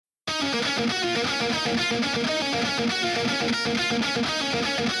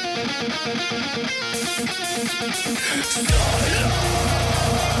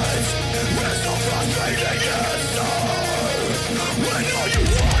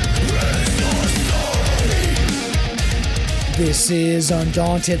This is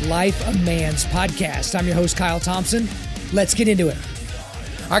Undaunted Life, a man's podcast. I'm your host, Kyle Thompson. Let's get into it.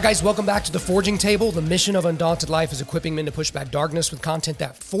 All right, guys, welcome back to The Forging Table. The mission of Undaunted Life is equipping men to push back darkness with content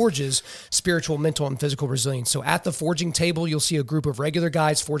that forges spiritual, mental, and physical resilience. So at The Forging Table, you'll see a group of regular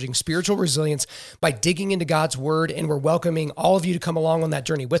guys forging spiritual resilience by digging into God's Word, and we're welcoming all of you to come along on that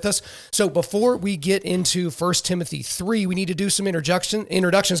journey with us. So before we get into 1 Timothy 3, we need to do some introductions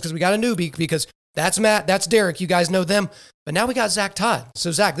because we got a newbie, because that's Matt, that's Derek, you guys know them. But now we got Zach Todd.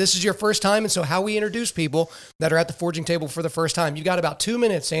 So Zach, this is your first time, and so how we introduce people that are at the Forging Table for the first time, you got about 2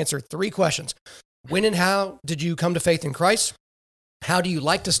 minutes to answer 3 questions. When and how did you come to faith in Christ? How do you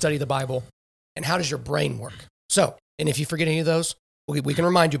like to study the Bible? And how does your brain work? So, and if you forget any of those, we can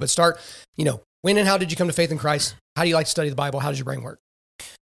remind you, but start, when and how did you come to faith in Christ? How do you like to study the Bible? How does your brain work?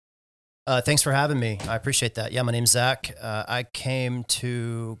 Thanks for having me. I appreciate that. Yeah, my name's Zach. I came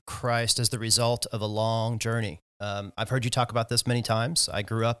to Christ as the result of a long journey. I've heard you talk about this many times. I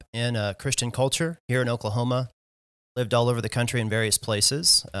grew up in a Christian culture here in Oklahoma, lived all over the country in various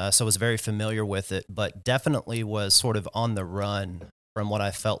places, so was very familiar with it, but definitely was sort of on the run from what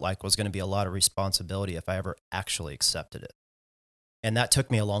I felt like was going to be a lot of responsibility if I ever actually accepted it. And that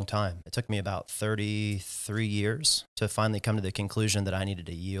took me a long time. It took me about 33 years to finally come to the conclusion that I needed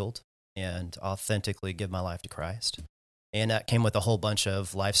to yield and authentically give my life to Christ. And that came with a whole bunch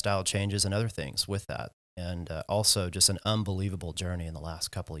of lifestyle changes and other things with that. And also just an unbelievable journey in the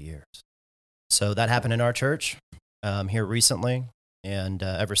last couple of years. So that happened in our church here recently. And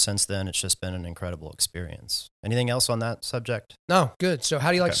ever since then, it's just been an incredible experience. Anything else on that subject? No, good. So how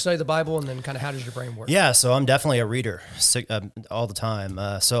do you like to study the Bible, and then kind of how does your brain work? Yeah, so I'm definitely a reader all the time.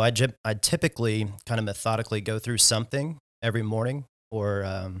 So I typically kind of methodically go through something every morning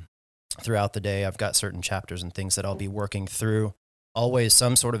or throughout the day. I've got certain chapters and things that I'll be working through. Always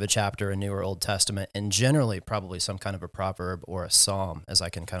some sort of a chapter in New or Old Testament, and generally probably some kind of a proverb or a psalm as I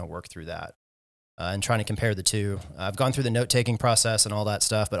can kind of work through that. And trying to compare the two. I've gone through the note-taking process and all that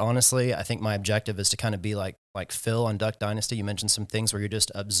stuff, but honestly, I think my objective is to kind of be like Phil on Duck Dynasty. You mentioned some things where you're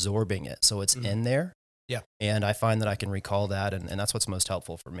just absorbing it, so it's in there. Yeah. And I find that I can recall that, and that's what's most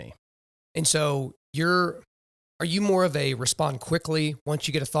helpful for me. And so are you more of a respond quickly once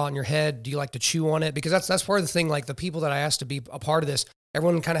you get a thought in your head? Do you like to chew on it? Because that's part of the thing, like the people that I asked to be a part of this,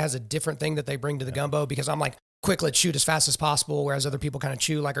 everyone kind of has a different thing that they bring to the gumbo, because I'm like, quick, let's shoot as fast as possible, whereas other people kind of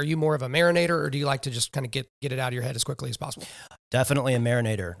chew. Like, are you more of a marinator, or do you like to just kind of get it out of your head as quickly as possible? Definitely a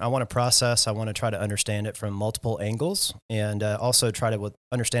marinator. I want to process. I want to try to understand it from multiple angles, and also try to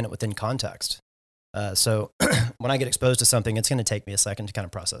understand it within context. So when I get exposed to something, it's going to take me a second to kind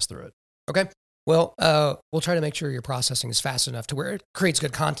of process through it. Okay. Well, we'll try to make sure your processing is fast enough to where it creates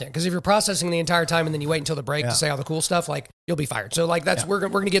good content. Because if you're processing the entire time and then you wait until the break to say all the cool stuff, like, you'll be fired. So like we're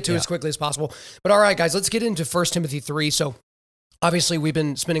going to get to it as quickly as possible. But all right, guys, let's get into 1 Timothy 3. So obviously we've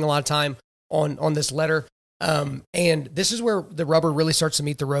been spending a lot of time on this letter. And this is where the rubber really starts to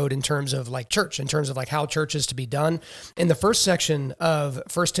meet the road in terms of like church, in terms of like how church is to be done. And the first section of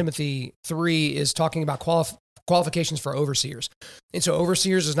 1 Timothy 3 is talking about qualifications for overseers. And so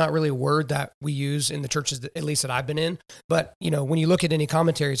overseers is not really a word that we use in the churches, at least that I've been in. But, when you look at any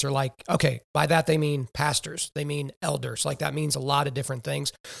commentaries, they're like, okay, by that they mean pastors, they mean elders. Like that means a lot of different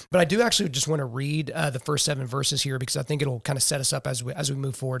things. But I do actually just want to read the first 7 verses here, because I think it'll kind of set us up as we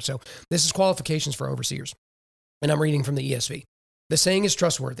move forward. So this is qualifications for overseers. And I'm reading from the ESV. The saying is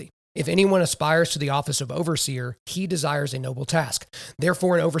trustworthy. If anyone aspires to the office of overseer, he desires a noble task.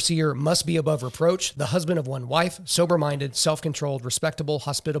 Therefore, an overseer must be above reproach, the husband of one wife, sober-minded, self-controlled, respectable,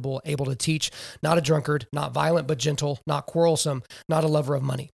 hospitable, able to teach, not a drunkard, not violent but gentle, not quarrelsome, not a lover of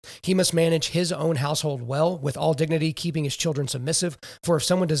money. He must manage his own household well, with all dignity, keeping his children submissive. For if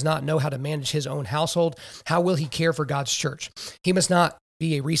someone does not know how to manage his own household, how will he care for God's church? He must not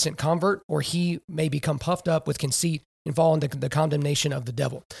be a recent convert, or he may become puffed up with conceit and fall into the condemnation of the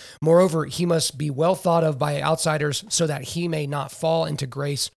devil. Moreover, he must be well thought of by outsiders, so that he may not fall into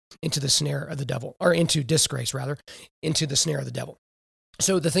the snare of the devil, or into disgrace, rather, into the snare of the devil.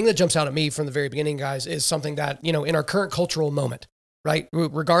 So the thing that jumps out at me from the very beginning, guys, is something that, in our current cultural moment, right?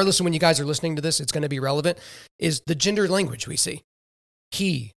 Regardless of when you guys are listening to this, it's going to be relevant, is the gender language we see.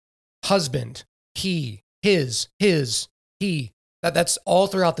 He, husband, he, his, he. That's all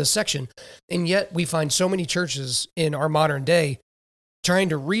throughout this section. And yet we find so many churches in our modern day trying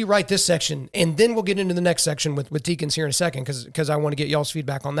to rewrite this section, and then we'll get into the next section with deacons here in a second, because I want to get y'all's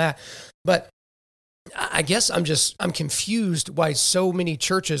feedback on that. But I guess I'm confused why so many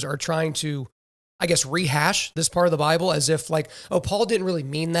churches are trying to, I guess, rehash this part of the Bible as if like, oh, Paul didn't really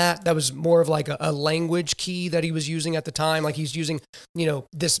mean that. That was more of like a language key that he was using at the time. Like he's using,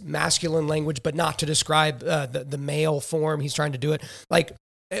 this masculine language, but not to describe the male form. He's trying to do it like,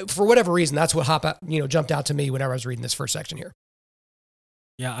 for whatever reason, that's what jumped out to me whenever I was reading this first section here.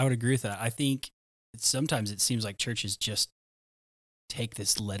 Yeah, I would agree with that. I think sometimes it seems like churches just take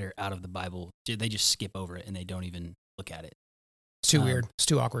this letter out of the Bible. They just skip over it and they don't even look at it. It's too weird. It's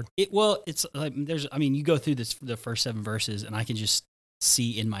too awkward. It's like you go through the first 7 verses, and I can just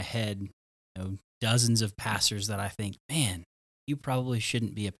see in my head, dozens of pastors that I think, man, you probably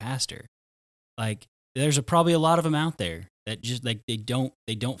shouldn't be a pastor. Like, there's probably a lot of them out there that just like they don't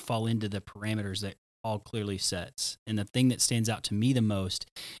fall into the parameters that Paul clearly sets. And the thing that stands out to me the most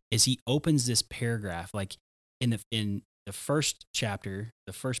is he opens this paragraph, like in the first chapter,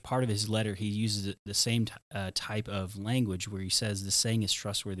 the first part of his letter, he uses the same type of language where he says the saying is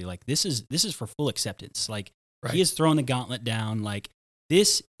trustworthy. Like this is for full acceptance. Like He has thrown the gauntlet down. Like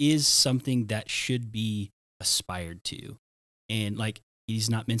this is something that should be aspired to, and like he's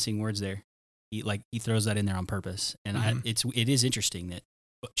not mincing words there. He throws that in there on purpose, and it is interesting that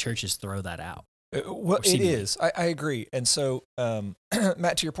churches throw that out. Well, it is. I agree. And so,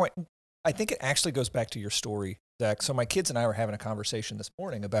 Matt, to your point, I think it actually goes back to your story, Zach. So my kids and I were having a conversation this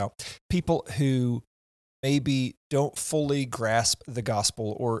morning about people who maybe don't fully grasp the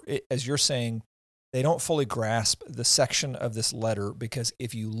gospel, or as you're saying, they don't fully grasp the section of this letter, because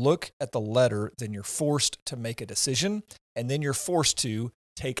if you look at the letter, then you're forced to make a decision, and then you're forced to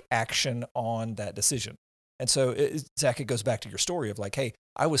take action on that decision. And so, Zach, it goes back to your story of like, hey,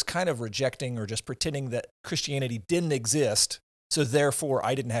 I was kind of rejecting or just pretending that Christianity didn't exist, so therefore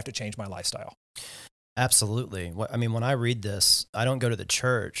I didn't have to change my lifestyle. Absolutely. I mean, when I read this, I don't go to the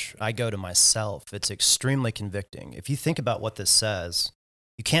church. I go to myself. It's extremely convicting. If you think about what this says,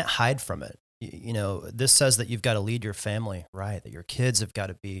 you can't hide from it. This says that you've got to lead your family right, that your kids have got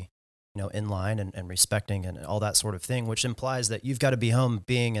to be in line and respecting and all that sort of thing, which implies that you've got to be home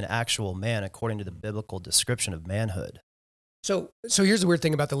being an actual man according to the biblical description of manhood. So here's the weird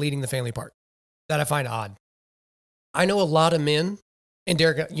thing about the leading the family part that I find odd. I know a lot of men, and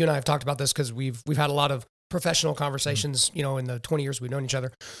Derek, you and I have talked about this because we've had a lot of professional conversations, in the 20 years we've known each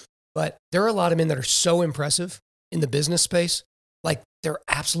other. But there are a lot of men that are so impressive in the business space. Like they're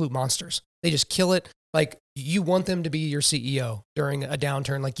absolute monsters. They just kill it. Like you want them to be your CEO during a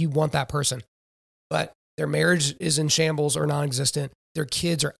downturn. Like you want that person, but their marriage is in shambles or non-existent. Their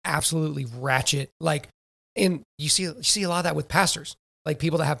kids are absolutely ratchet. Like, and you see a lot of that with pastors, like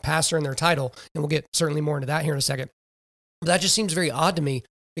people that have pastor in their title. And we'll get certainly more into that here in a second. But that just seems very odd to me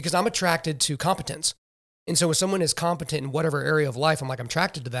because I'm attracted to competence. And so when someone is competent in whatever area of life, I'm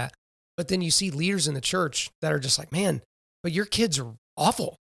attracted to that. But then you see leaders in the church that are just like, man, but your kids are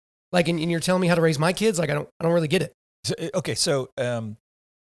awful. Like, and you're telling me how to raise my kids? Like, I don't really get it. So,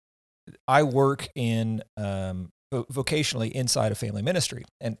 I work in vocationally inside of family ministry,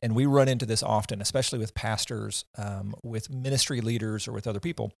 and we run into this often, especially with pastors, with ministry leaders, or with other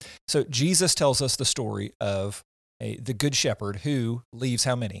people. So Jesus tells us the story of the good shepherd who leaves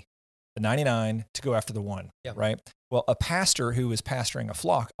how many? The 99 to go after the one, right? Well, a pastor who is pastoring a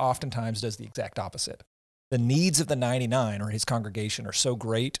flock oftentimes does the exact opposite. The needs of the 99 or his congregation are so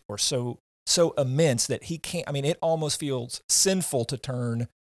great or so immense that he can't, it almost feels sinful to turn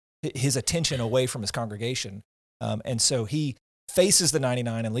his attention away from his congregation. And so he faces the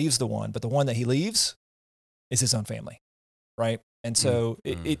 99 and leaves the one, but the one that he leaves is his own family, right? And so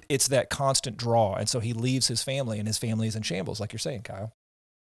it's that constant draw. And so he leaves his family, and his family is in shambles, like you're saying, Kyle.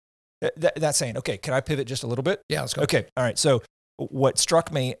 That's saying, okay, can I pivot just a little bit? Yeah, let's go. Okay, all right. So what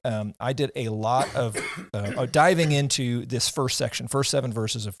struck me, I did a lot of diving into this first section, first 7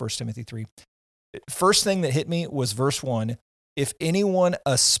 verses of 1 Timothy 3. First thing that hit me was verse 1. If anyone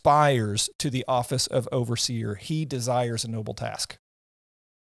aspires to the office of overseer, he desires a noble task.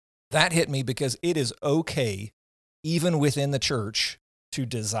 That hit me because it is okay, even within the church, to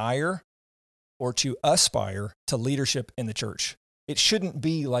desire or to aspire to leadership in the church. It shouldn't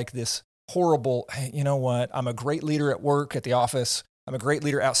be like this horrible, hey, you know what, I'm a great leader at work, at the office. I'm a great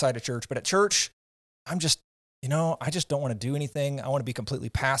leader outside of church. But at church, I just don't want to do anything. I want to be completely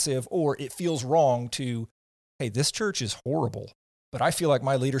passive. Or it feels wrong to, hey, this church is horrible, but I feel like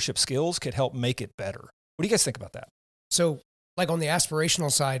my leadership skills could help make it better. What do you guys think about that? So like on the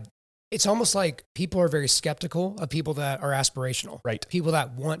aspirational side, it's almost like people are very skeptical of people that are aspirational, Right. People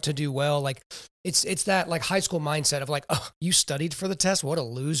that want to do well. Like it's that like high school mindset of like, oh, you studied for the test. What a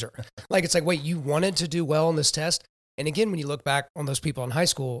loser. Like, it's like, wait, you wanted to do well on this test. And again, when you look back on those people in high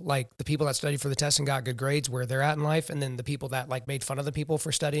school, like the people that studied for the test and got good grades, where they're at in life, and then the people that like made fun of the people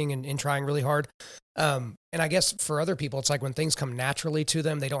for studying and trying really hard. And I guess for other people, it's like when things come naturally to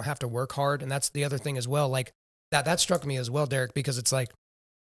them, they don't have to work hard. And that's the other thing as well. Like that struck me as well, Derek, because it's like,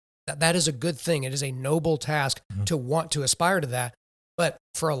 that is a good thing. It is a noble task to want to aspire to that. But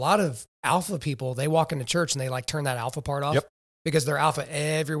for a lot of alpha people, they walk into church and they like turn that alpha part off because they're alpha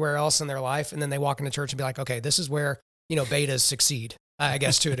everywhere else in their life. And then they walk into church and be like, okay, this is where, betas succeed, I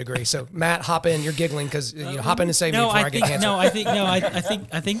guess, to a degree. So Matt, hop in. You're giggling because hop in and save me before I get canceled.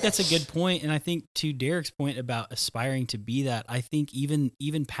 I think that's a good point. And I think to Derek's point about aspiring to be that, I think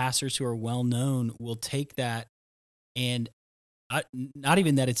even pastors who are well known will take that, and not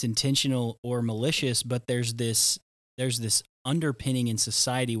even that it's intentional or malicious, but there's this underpinning in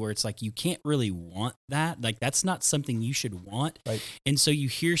society where it's like, you can't really want that. Like, that's not something you should want. Right. And so you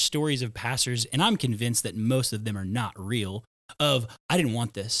hear stories of pastors, and I'm convinced that most of them are not real, of, I didn't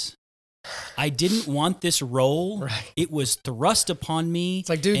want this. I didn't want this role. Right. It was thrust upon me. It's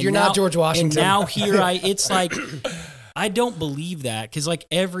like, dude, you're not George Washington. And now it's like, I don't believe that, because like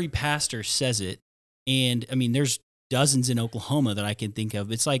every pastor says it. And I mean, there's dozens in Oklahoma that I can think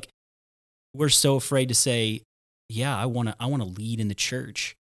of. It's like, we're so afraid to say, yeah, I want to lead in the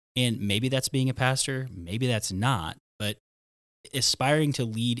church. And maybe that's being a pastor, maybe that's not, but aspiring to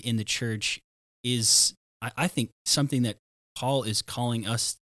lead in the church is, I think, something that Paul is calling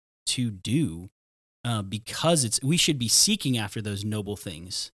us to do, because we should be seeking after those noble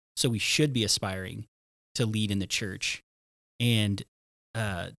things. So we should be aspiring to lead in the church. And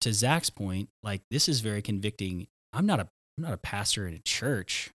to Zach's point, like, this is very convicting. I'm not a pastor in a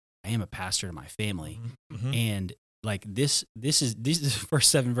church. I am a pastor to my family. Mm-hmm. And like these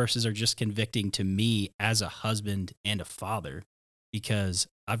first 7 verses are just convicting to me as a husband and a father, because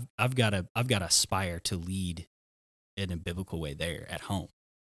I've got to aspire to lead in a biblical way there at home.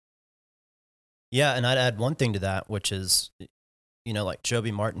 Yeah, and I'd add one thing to that, which is, like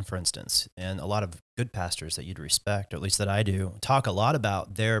Joby Martin, for instance, and a lot of good pastors that you'd respect, or at least that I do, talk a lot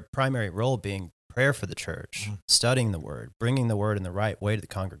about their primary role being prayer for the church, studying the word, bringing the word in the right way to the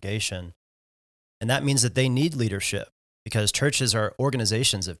congregation. And that means that they need leadership, because churches are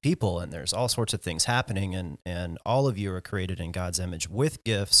organizations of people, and there's all sorts of things happening, and all of you are created in God's image with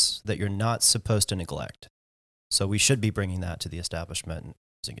gifts that you're not supposed to neglect. So we should be bringing that to the establishment and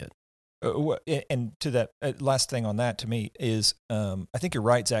using it. And to that last thing on that, to me, is I think you're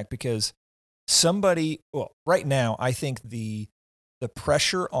right, Zach, because right now, I think the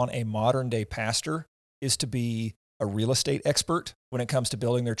pressure on a modern day pastor is to be a real estate expert when it comes to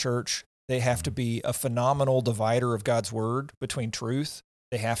building their church. They have to be a phenomenal divider of God's word between truth.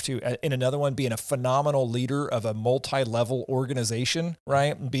 They have to, in another one, be a phenomenal leader of a multi-level organization,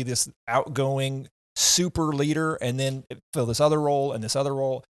 right? And be this outgoing super leader, and then fill this other role and this other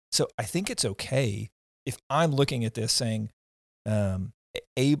role. So I think it's okay if I'm looking at this saying,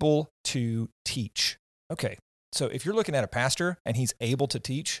 able to teach. Okay, so if you're looking at a pastor and he's able to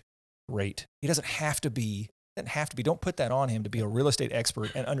teach, great. He doesn't have to be. Don't put that on him to be a real estate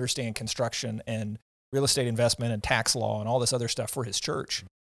expert and understand construction and real estate investment and tax law and all this other stuff for his church.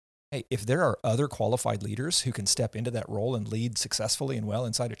 Hey, if there are other qualified leaders who can step into that role and lead successfully and well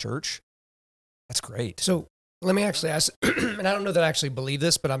inside a church, that's great. So let me actually ask, and I don't know that I actually believe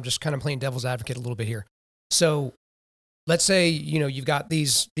this, but I'm just kind of playing devil's advocate a little bit here. So let's say, you've got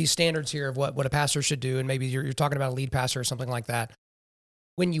these standards here of what a pastor should do, and maybe you're talking about a lead pastor or something like that.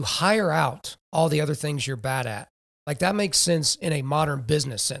 When you hire out all the other things you're bad at, like that makes sense in a modern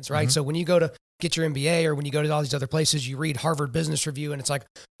business sense, right? Mm-hmm. So when you go to get your MBA, or when you go to all these other places, you read Harvard Business Review, and it's like,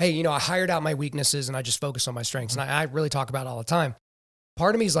 hey, I hired out my weaknesses and I just focus on my strengths. Mm-hmm. And I really talk about it all the time.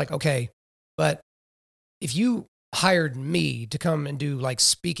 Part of me is like, okay, but if you hired me to come and do like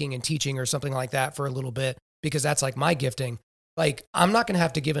speaking and teaching or something like that for a little bit, because that's like my gifting, like I'm not going to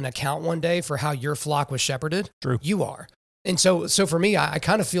have to give an account one day for how your flock was shepherded. True. You are. And so for me, I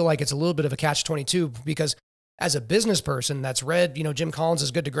kind of feel like it's a little bit of a catch-22, because as a business person that's read, Jim Collins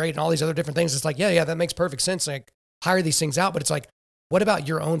is Good to Great and all these other different things, it's like, yeah, that makes perfect sense. Like, hire these things out. But it's like, what about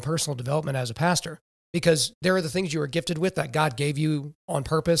your own personal development as a pastor? Because there are the things you are gifted with that God gave you on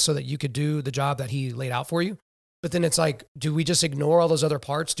purpose so that you could do the job that he laid out for you. But then it's like, do we just ignore all those other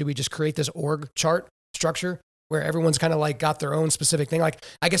parts? Do we just create this org chart structure where everyone's kind of like got their own specific thing? Like,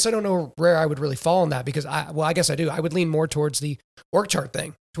 I guess I don't know where I would really fall on that, because I guess I do. I would lean more towards the org chart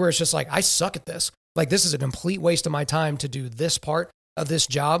thing, to where it's just like, I suck at this. Like, this is a complete waste of my time to do this part of this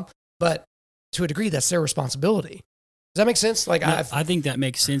job. but to a degree, that's their responsibility. Does that make sense? Like, No, I think that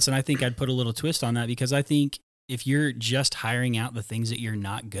makes sense. And I think I'd put a little twist on that, because I think if you're just hiring out the things that you're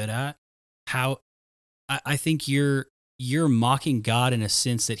not good at, I think you're mocking God in a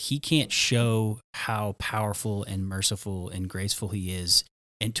sense that he can't show how powerful and merciful and graceful he is,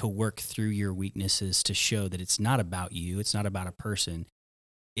 and to work through your weaknesses to show that it's not about you, it's not about a person.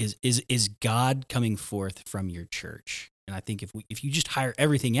 Is God coming forth from your church? And I think if you just hire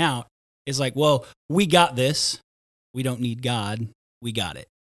everything out, it's like, well, we got this. We don't need God. We got it,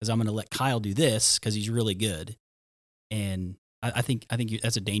 because I'm going to let Kyle do this because he's really good. And I think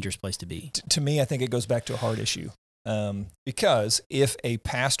that's a dangerous place to be. To me, I think it goes back to a heart issue. Because if a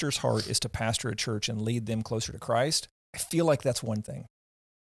pastor's heart is to pastor a church and lead them closer to Christ, I feel like that's one thing.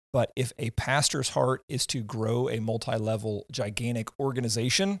 But if a pastor's heart is to grow a multi-level, gigantic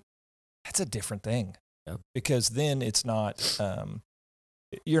organization, that's a different thing. Yep. Because then it's not,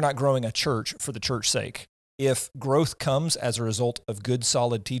 you're not growing a church for the church's sake. If growth comes as a result of good,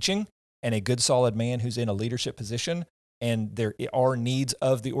 solid teaching and a good, solid man who's in a leadership position, and there are needs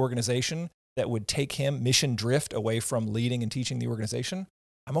of the organization that would take him mission drift away from leading and teaching the organization,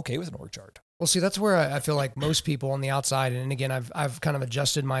 I'm okay with an org chart. Well, see, that's where I feel like most people on the outside, and again, I've kind of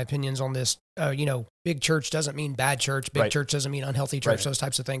adjusted my opinions on this. Big church doesn't mean bad church. Big church doesn't mean unhealthy church. Those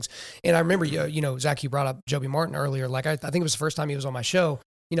types of things. And I remember, Zach, you brought up Joby Martin earlier. Like I think it was the first time he was on my show.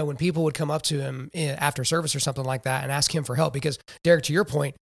 When people would come up to him after service or something like that and ask him for help, because Derek, to your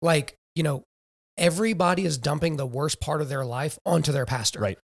point, everybody is dumping the worst part of their life onto their pastor.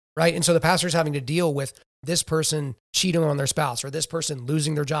 Right. And so the pastor's having to deal with this person cheating on their spouse, or this person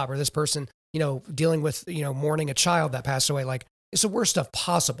losing their job, or this person, dealing with, mourning a child that passed away. Like, it's the worst stuff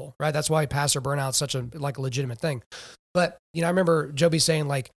possible, right? That's why pastor burnout is such a legitimate thing. But, I remember Joby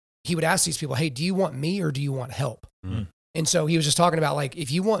saying, he would ask these people, hey, do you want me or do you want help? Mm-hmm. And so he was just talking about,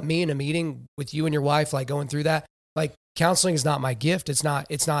 if you want me in a meeting with you and your wife, going through that, counseling is not my gift. It's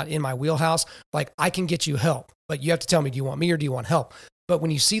not in my wheelhouse. I can get you help, but you have to tell me, do you want me or do you want help? But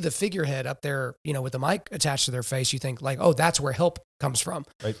when you see the figurehead up there, with the mic attached to their face, you think oh, that's where help comes from.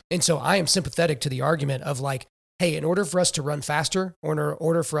 Right. And so I am sympathetic to the argument of hey, in order for us to run faster, or in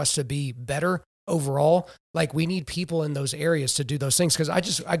order for us to be better overall, we need people in those areas to do those things. Cause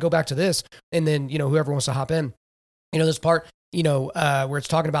I go back to this, and then, whoever wants to hop in, this part, where it's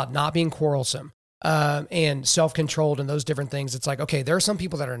talking about not being quarrelsome, and self-controlled and those different things. It's okay, there are some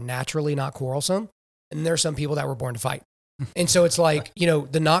people that are naturally not quarrelsome, and there are some people that were born to fight. And so it's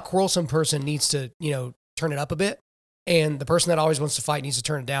the not quarrelsome person needs to, turn it up a bit. And the person that always wants to fight needs to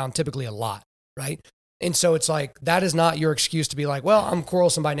turn it down, typically a lot. Right. And so it's that is not your excuse to be well, I'm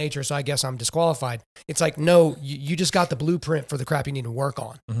quarrelsome by nature, so I guess I'm disqualified. It's no, you just got the blueprint for the crap you need to work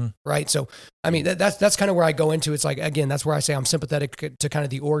on. Mm-hmm. Right. So, I mean, that's kind of where I go into. It's again, that's where I say I'm sympathetic to kind of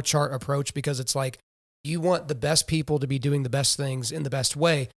the org chart approach, because it's you want the best people to be doing the best things in the best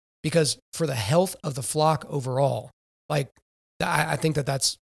way, because for the health of the flock overall, I think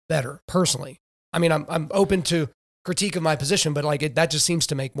that's better personally. I mean, I'm open to critique of my position, but that just seems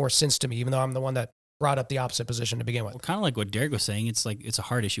to make more sense to me, even though I'm the one that brought up the opposite position to begin with. Well, kind of like what Derek was saying, it's it's a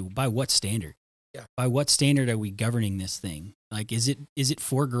hard issue. By what standard? Yeah. By what standard are we governing this thing? Is it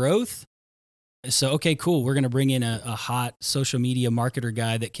for growth? So, okay, cool. We're going to bring in a hot social media marketer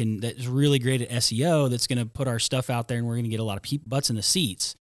guy that's really great at SEO, that's going to put our stuff out there, and we're going to get a lot of butts in the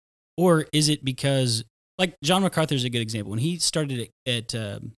seats. Or is it because, John MacArthur is a good example. When he started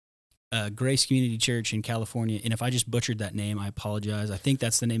at Grace Community Church in California, and if I just butchered that name, I apologize. I think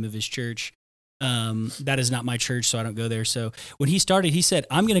that's the name of his church. That is not my church, so I don't go there. So when he started, he said,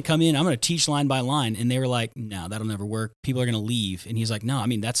 I'm going to come in, I'm going to teach line by line. And they were like, no, that'll never work. People are going to leave. And he's like, no, I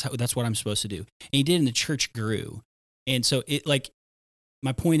mean, that's what I'm supposed to do. And he did, and the church grew. And so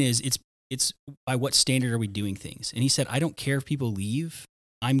my point is, it's by what standard are we doing things? And he said, I don't care if people leave.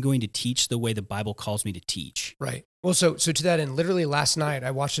 I'm going to teach the way the Bible calls me to teach. Right. Well, so to that end, literally last night I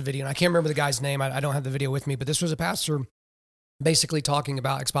watched a video, and I can't remember the guy's name. I don't have the video with me, but this was a pastor basically talking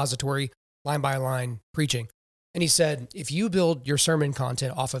about expository line by line preaching. And he said, if you build your sermon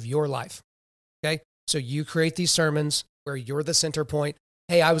content off of your life, okay, so you create these sermons where you're the center point.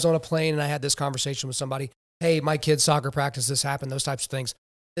 Hey, I was on a plane and I had this conversation with somebody. Hey, my kid's soccer practice, this happened, those types of things.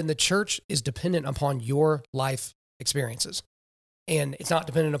 Then the church is dependent upon your life experiences. And it's not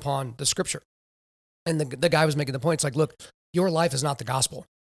dependent upon the scripture. And the guy was making the point. It's look, your life is not the gospel.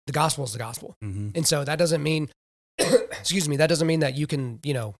 The gospel is the gospel. Mm-hmm. And so that doesn't mean, that doesn't mean that you can,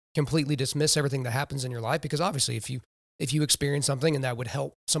 completely dismiss everything that happens in your life, because obviously if you experience something and that would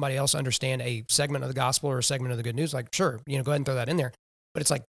help somebody else understand a segment of the gospel or a segment of the good news, sure, go ahead and throw that in there. But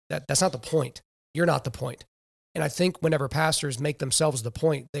it's that's not the point. You're not the point. And I think whenever pastors make themselves the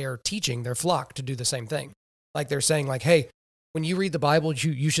point, they are teaching their flock to do the same thing. Like they're saying like, hey, when you read the Bible,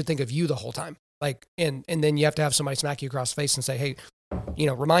 you should think of you the whole time. Like, and then you have to have somebody smack you across the face and say, hey,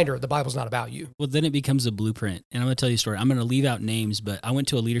 reminder, the Bible's not about you. Well, then it becomes a blueprint. And I'm going to tell you a story. I'm going to leave out names, but I went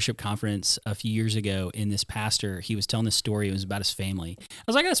to a leadership conference a few years ago, and this pastor, he was telling this story. It was about his family. I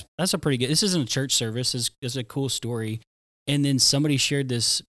was like, that's a pretty good, this isn't a church service. It's a cool story. And then somebody shared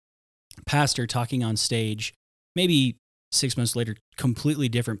this pastor talking on stage, maybe 6 months later, completely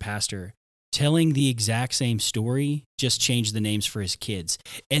different pastor, telling the exact same story, just changed the names for his kids.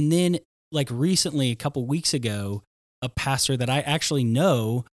 And then like recently, a couple weeks ago, a pastor that I actually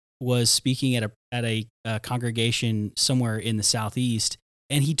know was speaking at a congregation somewhere in the Southeast,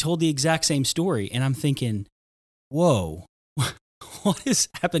 and he told the exact same story. And I'm thinking, whoa, what is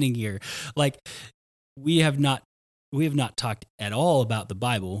happening here? Like we have not talked at all about the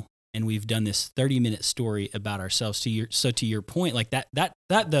Bible, and we've done this 30-minute story about ourselves. To your point, like that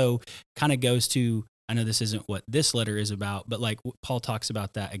though kind of goes to, I know this isn't what this letter is about, but like Paul talks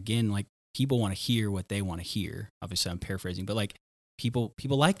about that again, like people want to hear what they want to hear. Obviously I'm paraphrasing, but like people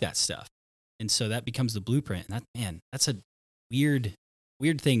like that stuff. And so that becomes the blueprint. And that's a weird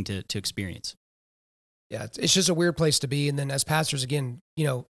thing to experience. Yeah. It's just a weird place to be. And then as pastors, again,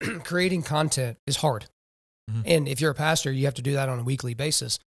 creating content is hard. Mm-hmm. And if you're a pastor, you have to do that on a weekly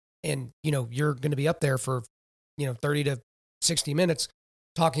basis. And, you're going to be up there for, 30 to 60 minutes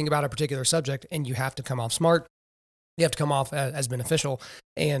talking about a particular subject, and you have to come off smart. You have to come off as beneficial.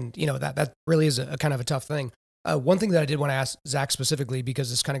 And, that really is a kind of a tough thing. One thing that I did want to ask Zach specifically, because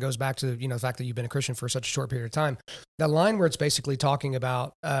this kind of goes back to, the fact that you've been a Christian for such a short period of time, that line where it's basically talking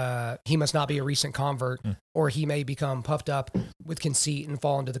about he must not be a recent convert, or he may become puffed up with conceit and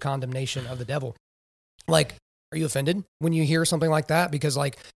fall into the condemnation of the devil. Like, are you offended when you hear something like that? Because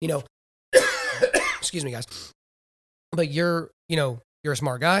excuse me, guys, but you're a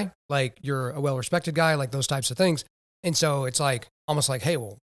smart guy, like you're a well-respected guy, like those types of things. And so it's like, almost like, hey,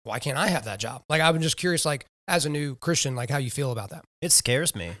 well, why can't I have that job? Like, I'm just curious, like as a new Christian, like how you feel about that. It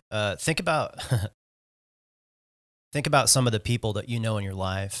scares me. Think about some of the people that in your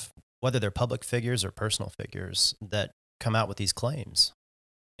life, whether they're public figures or personal figures, that come out with these claims,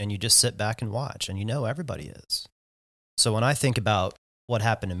 and you just sit back and watch, and everybody is. So when I think about what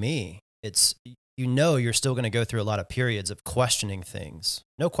happened to me, it's, you're still going to go through a lot of periods of questioning things.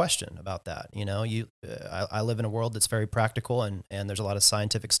 No question about that. I live in a world that's very practical, and there's a lot of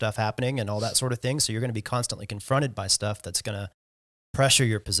scientific stuff happening and all that sort of thing. So you're going to be constantly confronted by stuff that's going to pressure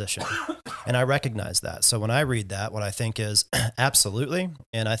your position. And I recognize that. So when I read that, what I think is absolutely.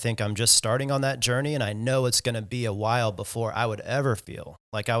 And I think I'm just starting on that journey, and I know it's going to be a while before I would ever feel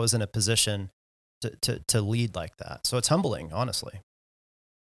like I was in a position to lead like that. So it's humbling, honestly.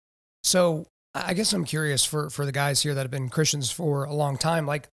 So I guess I'm curious for the guys here that have been Christians for a long time,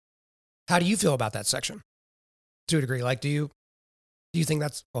 like, how do you feel about that section to a degree? Like, do you think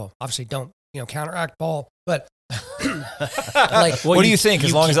that's, well, obviously don't, counteract Paul, but like, what do you think?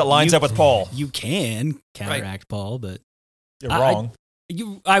 As long as it lines up with Paul, you can counteract Paul, but you're wrong.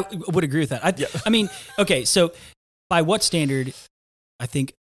 I would agree with that. I mean, okay. So by what standard, I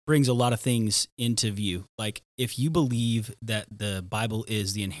think brings a lot of things into view. Like if you believe that the Bible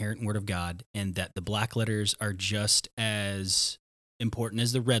is the inherent word of God, and that the black letters are just as important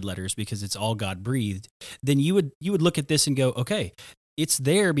as the red letters because it's all God breathed, then you would look at this and go, okay, it's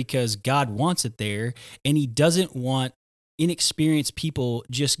there because God wants it there, and he doesn't want inexperienced people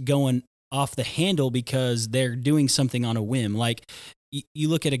just going off the handle because they're doing something on a whim. Like you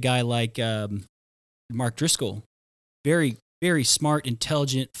look at a guy like Mark Driscoll, very, very smart,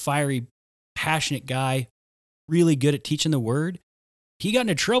 intelligent, fiery, passionate guy, really good at teaching the word. He got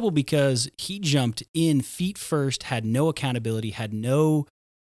into trouble because he jumped in feet first, had no accountability, had no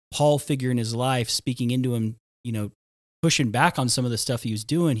Paul figure in his life speaking into him, pushing back on some of the stuff he was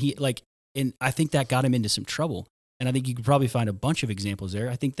doing. And I think that got him into some trouble. And I think you could probably find a bunch of examples there.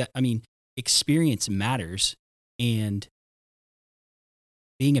 I think that, experience matters, and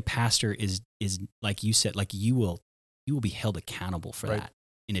being a pastor is like you said, like you will be held accountable for that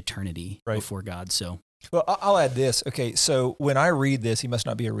in eternity before God. So, well, I'll add this. Okay, so when I read this, he must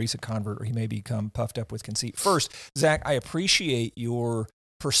not be a recent convert, or he may become puffed up with conceit. First, Zach, I appreciate your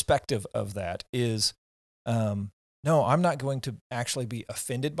perspective of that. Is no, I'm not going to actually be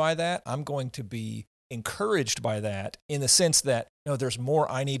offended by that. I'm going to be encouraged by that, in the sense that there's more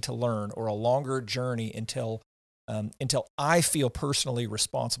I need to learn, or a longer journey until I feel personally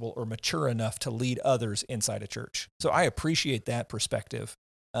responsible or mature enough to lead others inside a church. So I appreciate that perspective.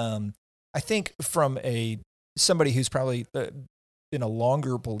 I think from somebody who's probably been a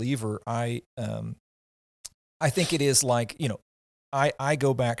longer believer, I I think it is like, I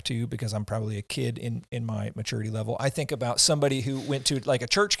go back to, because I'm probably a kid in my maturity level, I think about somebody who went to like a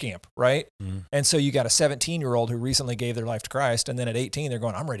church camp, right? Mm. And so you got a 17-year-old who recently gave their life to Christ, and then at 18, they're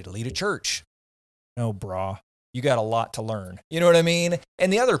going, I'm ready to lead a church. No, brah. You got a lot to learn. You know what I mean?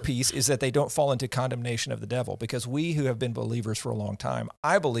 And the other piece is that they don't fall into condemnation of the devil, because we who have been believers for a long time,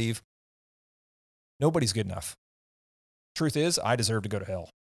 I believe nobody's good enough. Truth is, I deserve to go to hell.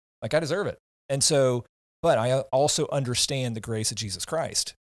 Like, I deserve it. And so, but I also understand the grace of Jesus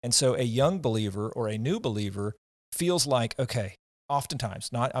Christ. And so a young believer or a new believer feels like, okay, oftentimes,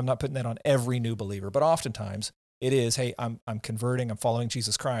 I'm not putting that on every new believer, but oftentimes it is, hey, I'm converting, I'm following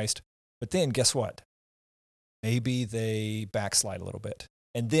Jesus Christ. But then guess what? Maybe they backslide a little bit.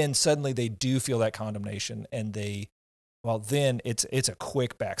 And then suddenly they do feel that condemnation, and then it's a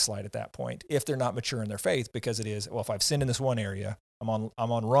quick backslide at that point if they're not mature in their faith, because it is, well, if I've sinned in this one area, I'm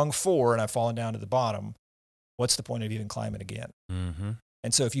on rung 4 and I've fallen down to the bottom, what's the point of even climbing again? Mm-hmm.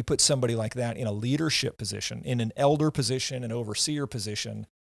 And so if you put somebody like that in a leadership position, in an elder position, an overseer position,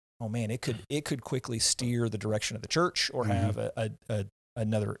 oh man, it could quickly steer the direction of the church or have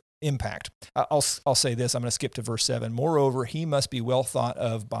another impact. I'll say this, I'm going to skip to verse 7. Moreover, he must be well thought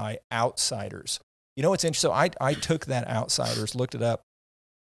of by outsiders. You know what's interesting? So I took that outsiders, looked it up.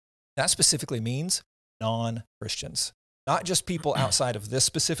 That specifically means non-Christians, not just people outside of this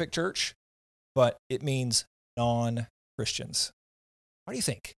specific church, but it means non-Christians. What do you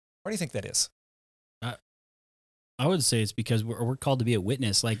think? What do you think that is? I would say it's because we're called to be a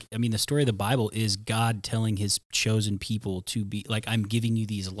witness. Like, I mean, the story of the Bible is God telling his chosen people to be like, I'm giving you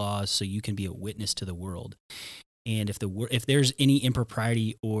these laws so you can be a witness to the world. And if there's any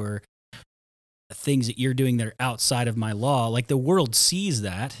impropriety or things that you're doing that are outside of my law, like the world sees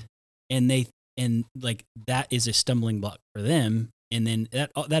that, and like that is a stumbling block for them. And then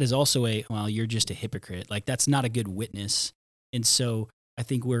that is also you're just a hypocrite. Like, that's not a good witness. And so I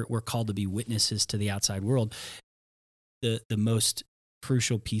think we're called to be witnesses to the outside world. The most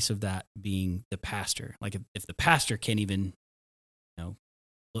crucial piece of that being the pastor. Like, if the pastor can't even,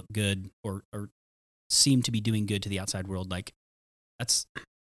 look good or seem to be doing good to the outside world, like, that's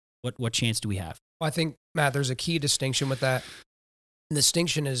what chance do we have? Well, I think, Matt, there's a key distinction with that. And the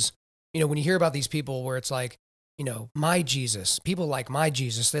distinction is, when you hear about these people where it's like, my Jesus, people like my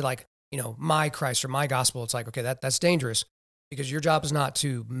Jesus, they like, my Christ or my gospel. It's like, okay, that's dangerous, because your job is not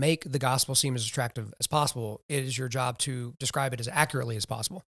to make the gospel seem as attractive as possible. It is your job to describe it as accurately as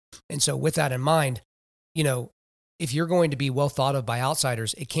possible. And so with that in mind, if you're going to be well thought of by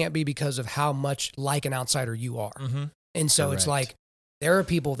outsiders, it can't be because of how much like an outsider you are. Mm-hmm. And so Correct. It's like, there are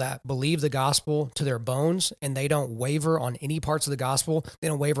people that believe the gospel to their bones, and they don't waver on any parts of the gospel. They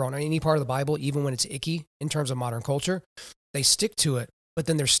don't waver on any part of the Bible, even when it's icky in terms of modern culture. They stick to it, but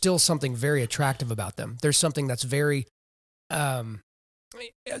then there's still something very attractive about them. There's something that's very,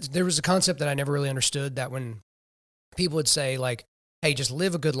 there was a concept that I never really understood, that when people would say like, hey, just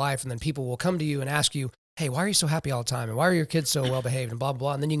live a good life, and then people will come to you and ask you, hey, why are you so happy all the time? And why are your kids so well behaved and blah, blah,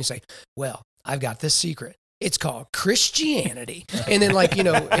 blah. And then you can say, well, I've got this secret. It's called Christianity. And then like,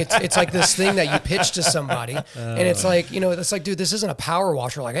 it's like this thing that you pitch to somebody, and it's like, it's like, dude, this isn't a power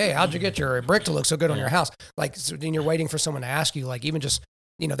washer. Like, hey, how'd you get your brick to look so good on your house? Like, so then you're waiting for someone to ask you, like, even just,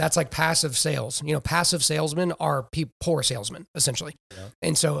 that's like passive sales. Passive salesmen are poor salesmen, essentially. Yeah.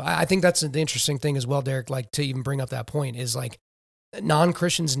 And so I think that's the interesting thing as well, Derek, like, to even bring up that point is like,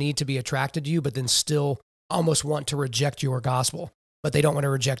 non-Christians need to be attracted to you, but then still almost want to reject your gospel, but they don't want to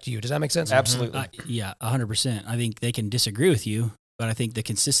reject you. Does that make sense? Absolutely. Yeah, 100%. I think they can disagree with you, but I think the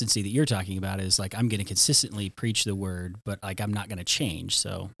consistency that you're talking about is like, I'm going to consistently preach the word, but like, I'm not going to change.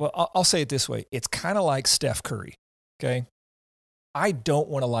 So, well, I'll say it this way. It's kind of like Steph Curry. Okay. I don't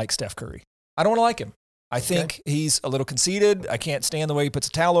want to like Steph Curry. I don't want to like him. I think he's a little conceited. I can't stand the way he puts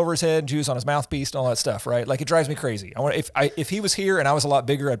a towel over his head, juice on his mouthpiece, and all that stuff, right? Like, it drives me crazy. If he was here and I was a lot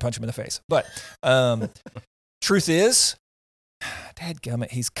bigger, I'd punch him in the face. But truth is,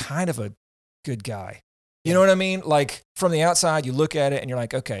 dadgummit, he's kind of a good guy. You know what I mean? Like, from the outside, you look at it and you're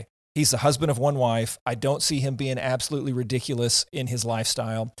like, okay, he's the husband of one wife. I don't see him being absolutely ridiculous in his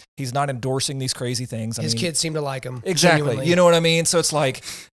lifestyle. He's not endorsing these crazy things. His kids seem to like him. Exactly. Genuinely. You know what I mean? So it's like,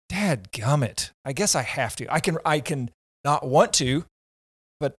 dadgummit, I guess I have to. I can not want to,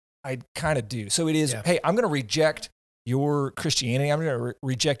 but I kind of do. So it is, hey, I'm going to reject your Christianity. I'm going to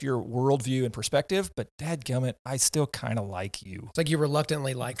reject your worldview and perspective, but dadgummit, I still kind of like you. It's like you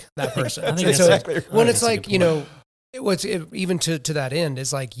reluctantly like that person. I think that's exactly right. When it's like, even to that end,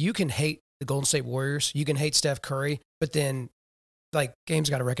 is like, you can hate the Golden State Warriors, you can hate Steph Curry, but then like, game's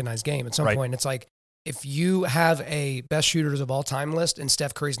got to recognize game at some point. It's like, if you have a best shooters of all time list and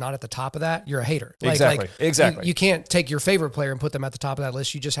Steph Curry's not at the top of that, you're a hater. Exactly. You can't take your favorite player and put them at the top of that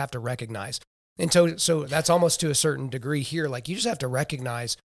list. You just have to recognize. And so that's almost to a certain degree here. Like, you just have to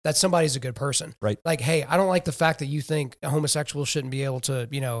recognize that somebody's a good person. Right. Like, hey, I don't like the fact that you think homosexuals shouldn't be able to,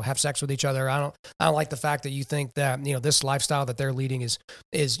 have sex with each other. I don't like the fact that you think that, this lifestyle that they're leading is,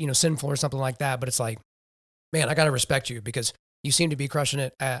 sinful or something like that. But it's like, man, I got to respect you because you seem to be crushing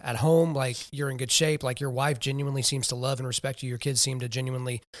it at home. Like, you're in good shape. Like, your wife genuinely seems to love and respect you. Your kids seem to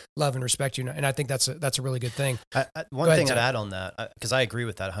genuinely love and respect you. And I think that's a really good thing. One thing I'd add on that, because I agree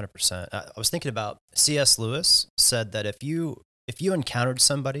with that 100%. I was thinking about C.S. Lewis said that if you encountered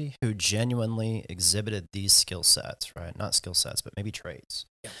somebody who genuinely exhibited these skill sets, right? Not skill sets, but maybe traits,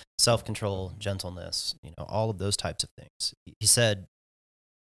 self-control, gentleness, all of those types of things. He said,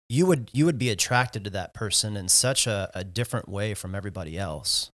 you would be attracted to that person in such a different way from everybody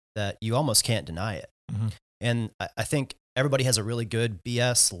else that you almost can't deny it. Mm-hmm. And I think everybody has a really good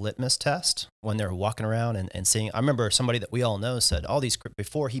BS litmus test when they're walking around and seeing. I remember somebody that we all know said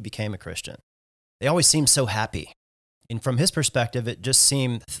before he became a Christian, they always seemed so happy. And from his perspective, it just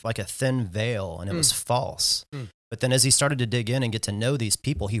seemed like a thin veil and it was false. But then as he started to dig in and get to know these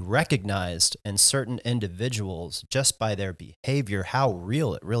people, he recognized in certain individuals, just by their behavior, how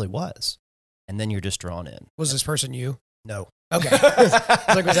real it really was. And then you're just drawn in. Was this person you? No. Okay. Was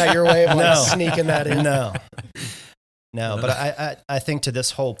that your way of sneaking that in? No. But I think to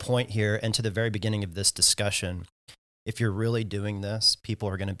this whole point here and to the very beginning of this discussion, if you're really doing this, people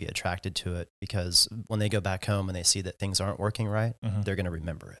are going to be attracted to it because when they go back home and they see that things aren't working right, they're going to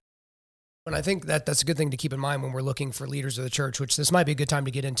remember it. And I think that's a good thing to keep in mind when we're looking for leaders of the church, which this might be a good time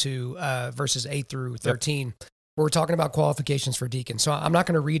to get into verses 8 through 13, where we're talking about qualifications for deacons. So I'm not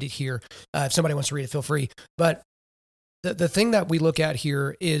going to read it here. If somebody wants to read it, feel free. But the thing that we look at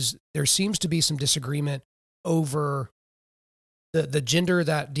here is there seems to be some disagreement over the gender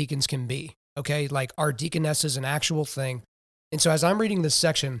that deacons can be. Okay, like, are deaconesses an actual thing? And so as I'm reading this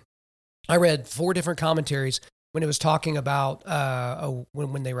section, I read 4 different commentaries when it was talking about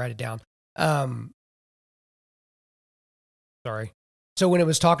when they write it down. Sorry. So when it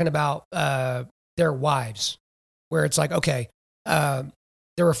was talking about their wives, where it's like, okay, they're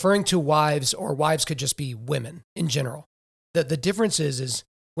referring to wives, or wives could just be women in general. The difference is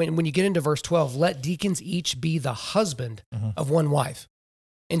when you get into verse 12, let deacons each be the husband of one wife.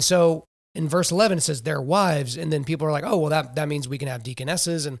 And so in verse 11, it says their wives, and then people are like, oh, well, that means we can have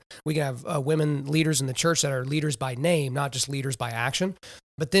deaconesses and we can have women leaders in the church that are leaders by name, not just leaders by action.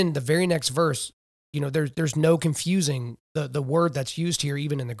 But then the very next verse, there's no confusing the word that's used here,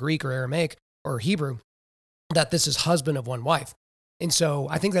 even in the Greek or Aramaic or Hebrew, that this is husband of one wife. And so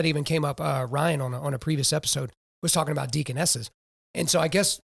I think that even came up, Ryan on a previous episode was talking about deaconesses. And so I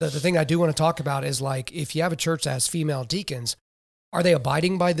guess the thing I do want to talk about is, like, if you have a church that has female deacons, are they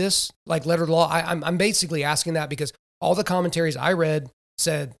abiding by this, like, letter of the law? I'm basically asking that because all the commentaries I read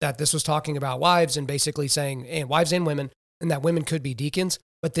said that this was talking about wives and basically saying wives and women, and that women could be deacons.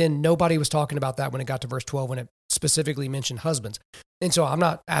 But then nobody was talking about that when it got to verse 12, when it specifically mentioned husbands. And so I'm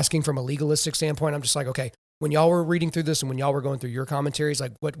not asking from a legalistic standpoint. I'm just like, okay, when y'all were reading through this and when y'all were going through your commentaries,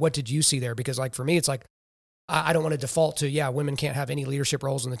 like, what did you see there? Because, like, for me, it's like, I don't want to default to, women can't have any leadership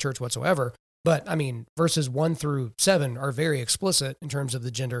roles in the church whatsoever. But I mean, verses 1 through 7 are very explicit in terms of the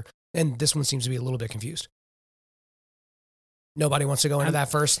gender. And this one seems to be a little bit confused. Nobody wants to go into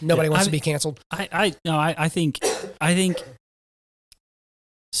that first. Nobody wants to be canceled. I think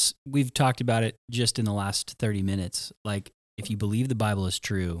we've talked about it just in the last 30 minutes. Like, if you believe the Bible is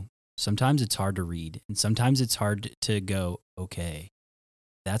true, sometimes it's hard to read, and sometimes it's hard to go, okay,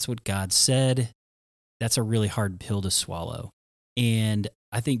 that's what God said. That's a really hard pill to swallow. And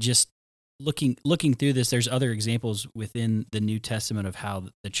I think just looking through this, there's other examples within the New Testament of how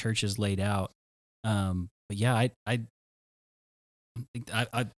the church is laid out. But yeah, I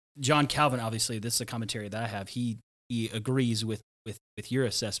John Calvin, obviously, this is a commentary that I have. He agrees with your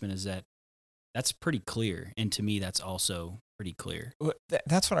assessment, is that's pretty clear, and to me, that's also pretty clear.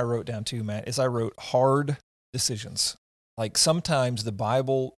 That's what I wrote down too, Matt. Is I wrote hard decisions. Like, sometimes the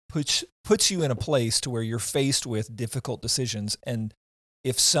Bible puts you in a place to where you're faced with difficult decisions, and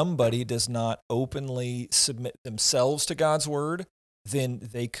if somebody does not openly submit themselves to God's word, then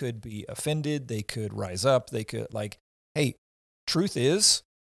they could be offended. They could rise up. They could, like, hey, truth is,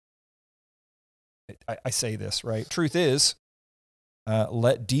 I say this, right? Truth is,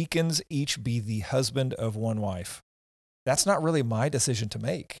 let deacons each be the husband of one wife. That's not really my decision to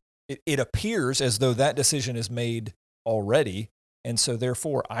make. It appears as though that decision is made already, and so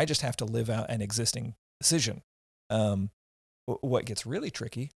therefore I just have to live out an existing decision. what gets really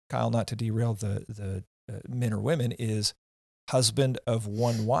tricky, Kyle, not to derail the men or women, is husband of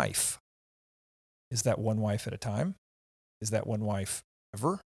one wife. Is that one wife at a time? Is that one wife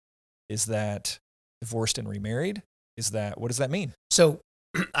ever? Is that divorced and remarried? What does that mean? So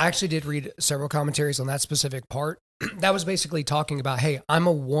I actually did read several commentaries on that specific part. That was basically talking about, hey, I'm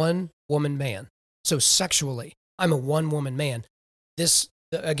a one-woman man. So sexually, I'm a one-woman man. This,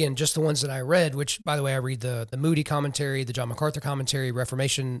 again, just the ones that I read, which, by the way, I read the Moody commentary, the John MacArthur commentary,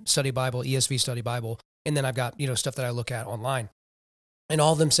 Reformation Study Bible, ESV Study Bible, and then I've got, stuff that I look at online. And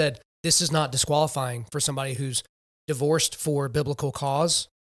all of them said, this is not disqualifying for somebody who's divorced for biblical cause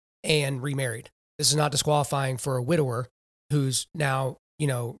and remarried. This is not disqualifying for a widower who's now,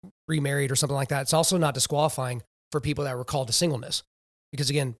 remarried or something like that. It's also not disqualifying for people that were called to singleness.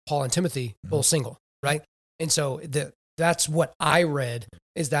 Because again, Paul and Timothy, both single, right? And so that's what I read,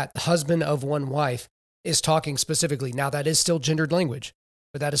 is that the husband of one wife is talking specifically. Now that is still gendered language,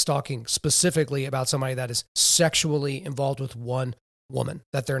 but that is talking specifically about somebody that is sexually involved with one woman,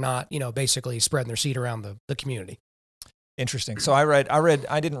 that they're not, basically spreading their seed around the community. Interesting. So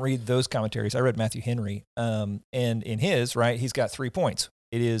I didn't read those commentaries. I read Matthew Henry. And in his, right, he's got 3 points.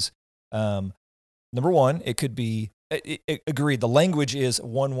 It is, number one, it could be, agreed, the language is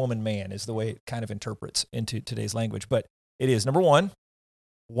one woman man is the way it kind of interprets into today's language. But it is, number one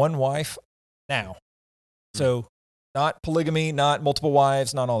wife now. So not polygamy, not multiple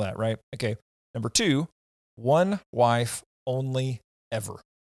wives, not all that, right? Okay. Number two, one wife only ever.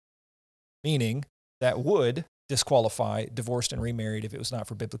 Meaning that would disqualify divorced and remarried if it was not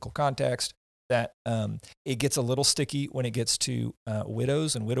for biblical context. That it gets a little sticky when it gets to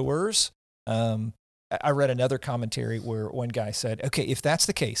widows and widowers. I read another commentary where one guy said, okay, if that's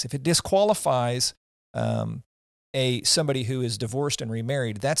the case, if it disqualifies somebody who is divorced and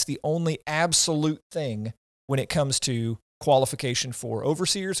remarried, that's the only absolute thing when it comes to qualification for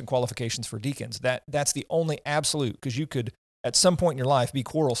overseers and qualifications for deacons. That's the only absolute, because you could at some point in your life be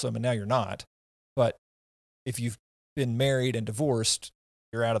quarrelsome and now you're not. But if you've been married and divorced,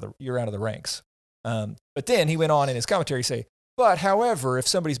 you're out of the ranks. But then he went on in his commentary to say, but however, if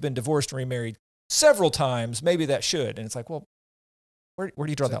somebody's been divorced and remarried several times, maybe that should. And it's like, well, where do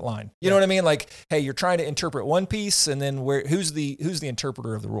you draw that line? You know what I mean? Like, hey, you're trying to interpret one piece, and then who's the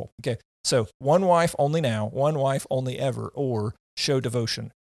interpreter of the rule? Okay, so one wife only now, one wife only ever, or show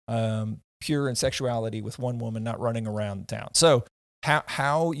devotion, pure in sexuality with one woman, not running around town. So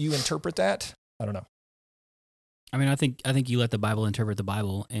how you interpret that, I don't know. I mean, I think you let the Bible interpret the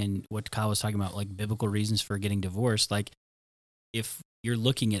Bible, and what Kyle was talking about, like biblical reasons for getting divorced. Like, if you're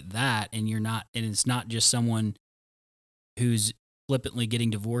looking at that, and it's not just someone who's flippantly getting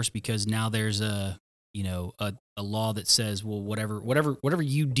divorced because now there's a law that says, well, whatever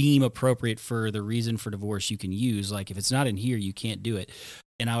you deem appropriate for the reason for divorce, you can use. Like, if it's not in here, you can't do it.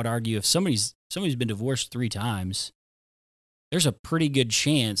 And I would argue if somebody's been divorced 3 times, there's a pretty good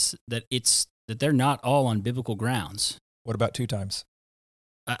chance that they're not all on biblical grounds. What about 2 times?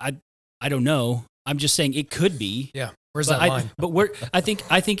 I don't know. I'm just saying it could be. Yeah. Where's that line? But I think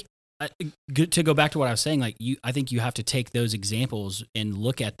to go back to what I was saying, like I think you have to take those examples and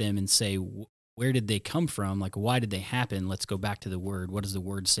look at them and say, where did they come from? Like, why did they happen? Let's go back to the word. What does the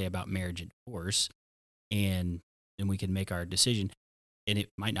word say about marriage and divorce? And then we can make our decision. And it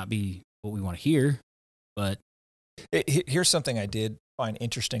might not be what we want to hear, but here's something I did find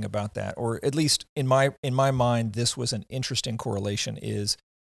interesting about that, or at least in my mind, this was an interesting correlation, is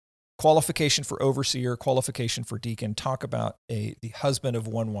qualification for overseer, qualification for deacon, talk about the husband of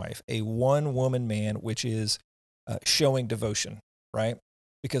one wife, a one-woman man, which is showing devotion, right?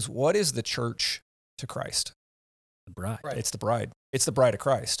 Because what is the church to Christ? The bride. Right. It's the bride. It's the bride of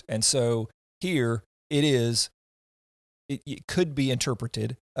Christ. And so here it could be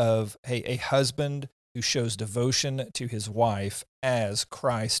interpreted of, hey, a husband who shows devotion to his wife as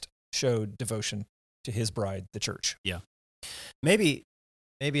Christ showed devotion to his bride, the church. Yeah. Maybe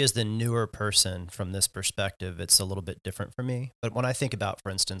as the newer person from this perspective, it's a little bit different for me. But when I think about, for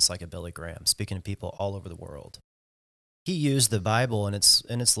instance, like a Billy Graham, speaking to people all over the world, he used the Bible in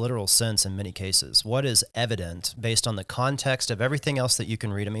its literal sense in many cases. What is evident based on the context of everything else that you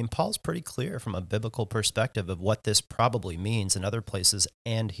can read? I mean, Paul's pretty clear from a biblical perspective of what this probably means in other places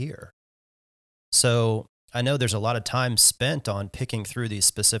and here. So I know there's a lot of time spent on picking through these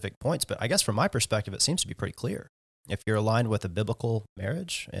specific points, but I guess from my perspective, it seems to be pretty clear. If you're aligned with a biblical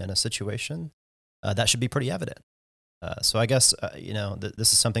marriage and a situation, that should be pretty evident. So I guess,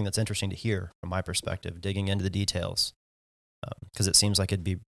 this is something that's interesting to hear from my perspective, digging into the details, because it seems like it'd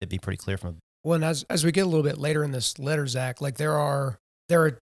be pretty clear from. Well, and as we get a little bit later in this letter, Zach, like there are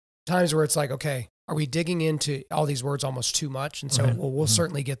times where it's like, okay, are we digging into all these words almost too much? And so Right. we'll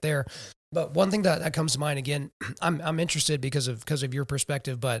certainly get there. But one thing that comes to mind again, I'm interested because of your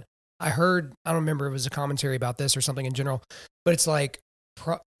perspective, but I don't remember if it was a commentary about this or something in general, but it's like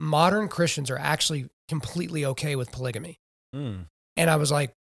modern Christians are actually completely okay with polygamy. Mm. And I was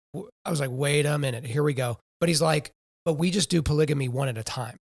like, wait a minute, here we go. But he's like, but we just do polygamy one at a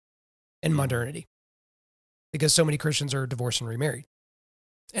time in modernity because so many Christians are divorced and remarried.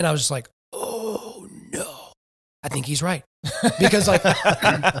 And I was just like, oh no, I think he's right. Because like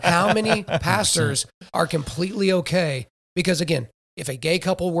how many pastors are completely okay? Because again, if a gay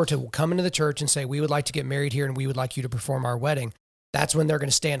couple were to come into the church and say, we would like to get married here and we would like you to perform our wedding, that's when they're going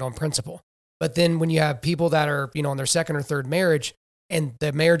to stand on principle. But then when you have people that are, on their second or third marriage and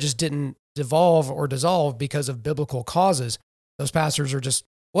the marriages didn't devolve or dissolve because of biblical causes, those pastors are just,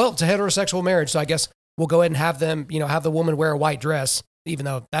 well, it's a heterosexual marriage. So I guess we'll go ahead and have them, have the woman wear a white dress, even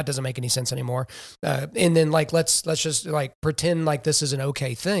though that doesn't make any sense anymore. And then like, let's just like pretend like this is an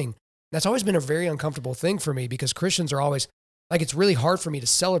okay thing. That's always been a very uncomfortable thing for me because Christians are always like, it's really hard for me to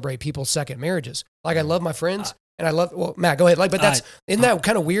celebrate people's second marriages. Like I love my friends and I love, well, Matt, go ahead. Like, but isn't that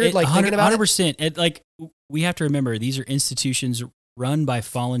kind of weird? Like thinking about 100%. It, like we have to remember these are institutions run by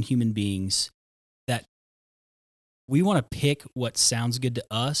fallen human beings that we want to pick what sounds good to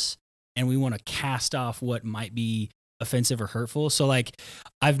us and we want to cast off what might be offensive or hurtful. So like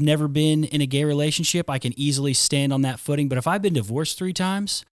I've never been in a gay relationship. I can easily stand on that footing. But if I've been divorced 3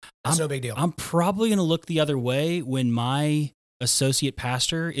 times, that's no big deal. I'm probably going to look the other way when my associate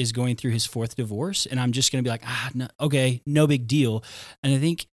pastor is going through his 4th divorce. And I'm just going to be like, no, okay, no big deal. And I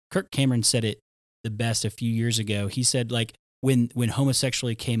think Kirk Cameron said it the best a few years ago. He said like, when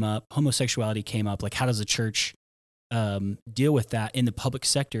homosexuality came up, like how does the church deal with that in the public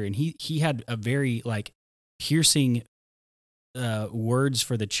sector? And he had a very like piercing words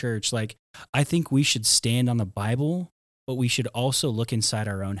for the church. Like, I think we should stand on the Bible, but we should also look inside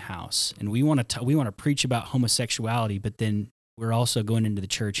our own house. And we want to preach about homosexuality, but then we're also going into the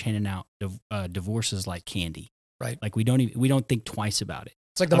church handing out divorces like candy. Right. Like we don't think twice about it.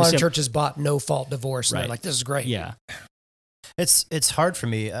 It's like the modern church has bought no fault divorce. And Right. they're like, this is great. Yeah. It's hard for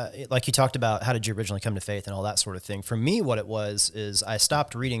me. Like you talked about, how did you originally come to faith and all that sort of thing. For me, what it was is I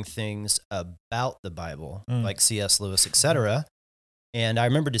stopped reading things about the Bible, like C.S. Lewis, etc. And I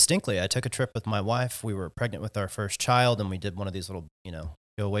remember distinctly, I took a trip with my wife. We were pregnant with our first child, and we did one of these little,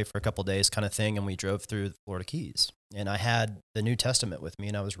 go away for a couple of days kind of thing, and we drove through the Florida Keys. And I had the New Testament with me,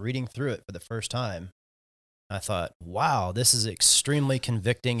 and I was reading through it for the first time. I thought, wow, this is extremely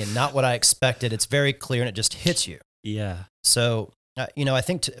convicting and not what I expected. It's very clear, and it just hits you. Yeah. So, I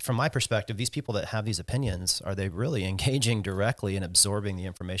think from my perspective, these people that have these opinions, are they really engaging directly and absorbing the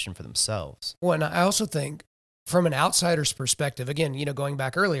information for themselves? Well, and I also think from an outsider's perspective, again, going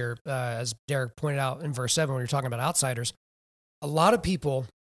back earlier, as Derek pointed out in verse 7, when you're talking about outsiders, a lot of people,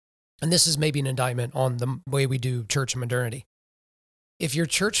 and this is maybe an indictment on the way we do church and modernity. If your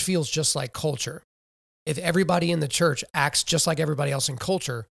church feels just like culture, if everybody in the church acts just like everybody else in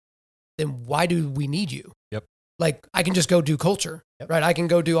culture, then why do we need you? Yep. Like I can just go do culture, right? I can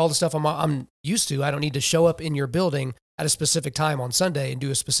go do all the stuff I'm used to. I don't need to show up in your building at a specific time on Sunday and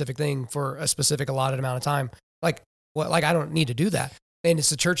do a specific thing for a specific allotted amount of time. Like I don't need to do that. And it's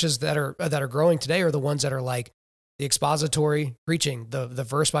the churches that are growing today are the ones that are like the expository preaching, the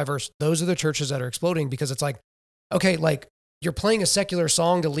verse by verse. Those are the churches that are exploding because it's like, okay, like you're playing a secular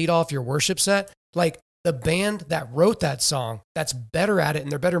song to lead off your worship set. Like the band that wrote that song, that's better at it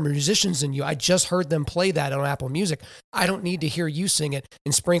and they're better musicians than you. I just heard them play that on Apple Music. I don't need to hear you sing it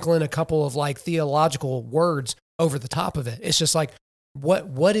and sprinkle in a couple of like theological words over the top of it. It's just like,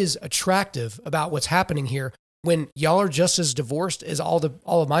 what is attractive about what's happening here when y'all are just as divorced as all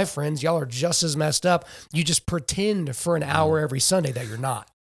of my friends? Y'all are just as messed up. You just pretend for an hour every Sunday that you're not.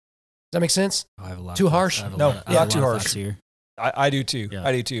 Does that make sense? I have a lot Too of harsh? thoughts. No, not too harsh. Here. I do too. Yeah.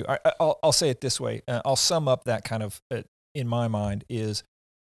 I do too. I'll say it this way. I'll sum up that kind of, in my mind, is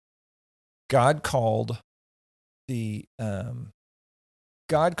God called the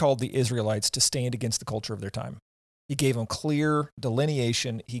Israelites to stand against the culture of their time. He gave them clear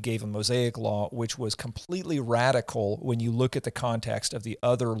delineation. He gave them Mosaic law, which was completely radical when you look at the context of the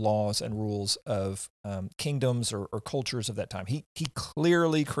other laws and rules of kingdoms or cultures of that time. He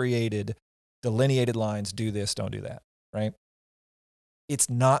clearly created delineated lines, do this, don't do that, right? It's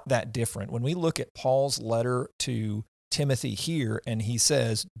not that different. When we look at Paul's letter to Timothy here, and he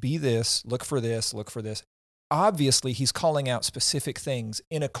says, be this, look for this, look for this. Obviously, he's calling out specific things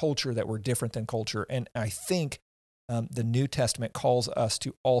in a culture that were different than culture. And I think the New Testament calls us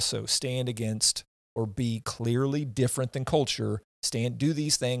to also stand against or be clearly different than culture, do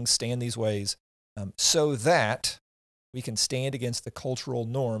these things, stand these ways. so that we can stand against the cultural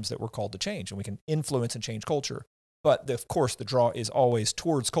norms that we're called to change, and we can influence and change culture. But of course, the draw is always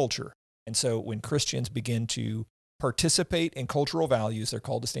towards culture. And so when Christians begin to participate in cultural values they're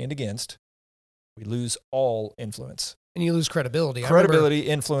called to stand against, we lose all influence. And you lose credibility. Credibility,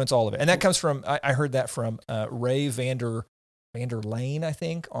 influence, all of it. And that comes from, I heard that from Ray Vander Lane, I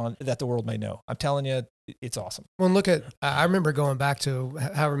think, on That the World May Know. I'm telling you, it's awesome. Well, look at, I remember going back to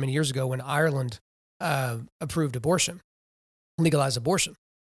however many years ago when Ireland approved abortion, legalized abortion.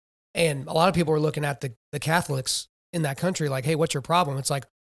 And a lot of people were looking at the Catholics in that country like, hey, what's your problem? It's like,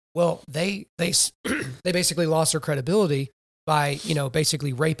 well, they basically lost their credibility by,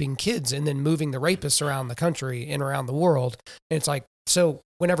 basically raping kids and then moving the rapists around the country and around the world. And it's like, so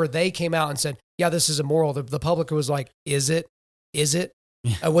whenever they came out and said, yeah, this is immoral, the public was like, is it?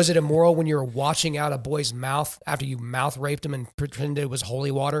 Was it immoral when you were washing out a boy's mouth after you mouth raped him and pretended it was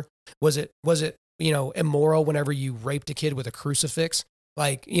holy water? Was it, immoral whenever you raped a kid with a crucifix?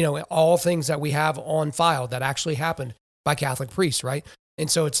 Like, all things that we have on file that actually happened by Catholic priests, right? And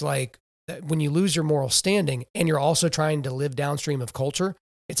so it's like, when you lose your moral standing and you're also trying to live downstream of culture,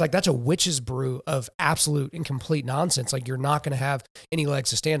 it's like that's a witch's brew of absolute and complete nonsense. Like you're not going to have any legs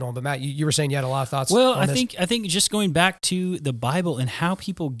to stand on. But Matt, you were saying you had a lot of thoughts. Well, on this. I think just going back to the Bible and how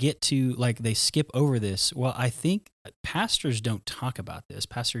people get to, like, they skip over this. Well, I think pastors don't talk about this.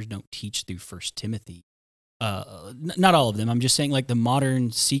 Pastors don't teach through 1 Timothy. Not all of them. I'm just saying, like, the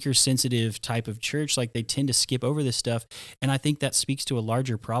modern seeker-sensitive type of church, like, they tend to skip over this stuff. And I think that speaks to a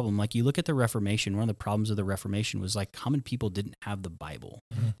larger problem. Like, you look at the Reformation, one of the problems of the Reformation was, like, common people didn't have the Bible.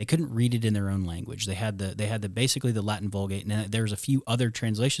 Mm-hmm. They couldn't read it in their own language. They had the basically the Latin Vulgate, and there was a few other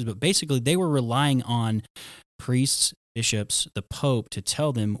translations, but basically they were relying on priests, bishops, the Pope to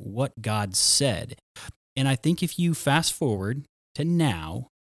tell them what God said. And I think if you fast forward to now,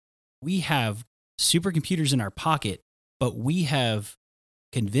 we have supercomputers in our pocket, but we have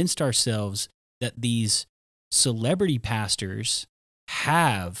convinced ourselves that these celebrity pastors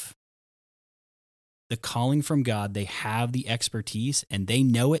have the calling from God, they have the expertise, and they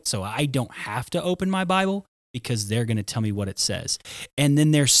know it, so I don't have to open my Bible because they're going to tell me what it says. And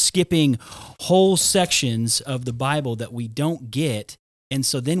then they're skipping whole sections of the Bible that we don't get. And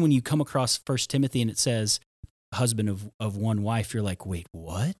so then when you come across 1 Timothy and it says husband of one wife, you're like, wait,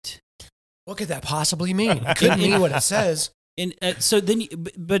 what? What could that possibly mean? It couldn't mean what it says. And so then,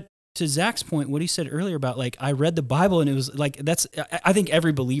 but to Zach's point, what he said earlier about, like, I read the Bible and it was like, I think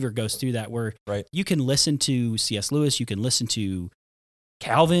every believer goes through that, where you can listen to C.S. Lewis, you can listen to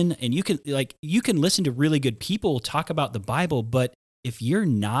Calvin, and you can listen to really good people talk about the Bible. But if you're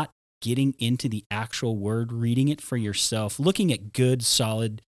not getting into the actual word, reading it for yourself, looking at good,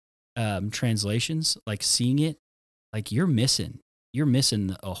 solid translations, like seeing it, like you're missing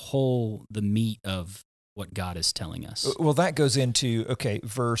the meat of what God is telling us. Well, that goes into,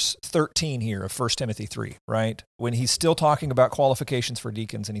 verse 13 here of 1 Timothy 3, right? When he's still talking about qualifications for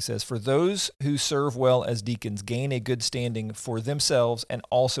deacons, and he says, for those who serve well as deacons gain a good standing for themselves and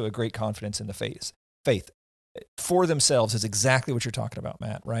also a great confidence in the faith. For themselves is exactly what you're talking about,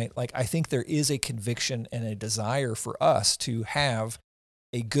 Matt, right? Like, I think there is a conviction and a desire for us to have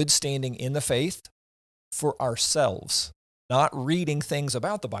a good standing in the faith for ourselves. Not reading things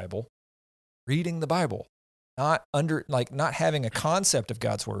about the Bible, reading the Bible, not having a concept of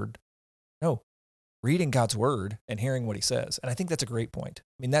God's word. No, reading God's word and hearing what he says. And I think that's a great point.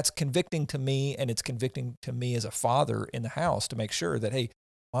 I mean, that's convicting to me, and it's convicting to me as a father in the house to make sure that, hey,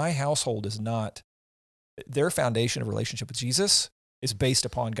 my household is not, their foundation of relationship with Jesus is based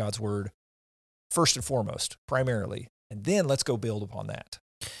upon God's word first and foremost, primarily. And then let's go build upon that.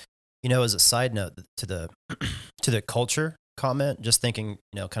 As a side note to the culture comment, just thinking,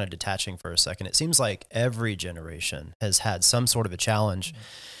 kind of detaching for a second, it seems like every generation has had some sort of a challenge.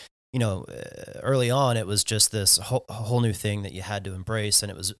 Early on, it was just this whole new thing that you had to embrace,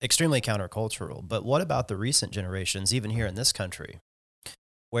 and it was extremely countercultural. But what about the recent generations, even here in this country,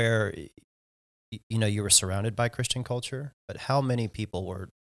 where, you were surrounded by Christian culture, but how many people were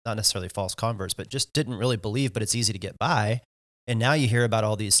not necessarily false converts, but just didn't really believe, but it's easy to get by. And now you hear about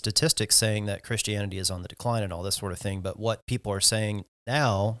all these statistics saying that Christianity is on the decline and all this sort of thing. But what people are saying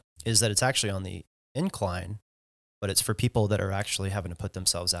now is that it's actually on the incline, but it's for people that are actually having to put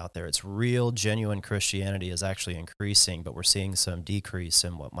themselves out there. It's real, genuine Christianity is actually increasing, but we're seeing some decrease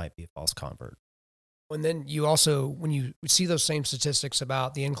in what might be a false convert. And then you also, when you see those same statistics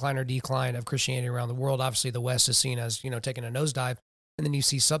about the incline or decline of Christianity around the world, obviously the West is seen as, taking a nosedive. And then you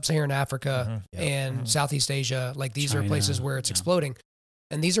see sub-Saharan Africa and Southeast Asia, like these China, are places where it's exploding.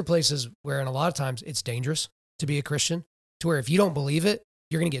 And these are places where, in a lot of times, it's dangerous to be a Christian, to where if you don't believe it,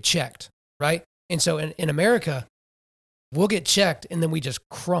 you're going to get checked, right? And so in America, we'll get checked and then we just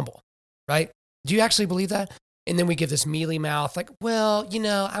crumble, right? Do you actually believe that? And then we give this mealy mouth, like, well,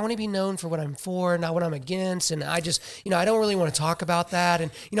 I want to be known for what I'm for, not what I'm against. And I just, I don't really want to talk about that. And,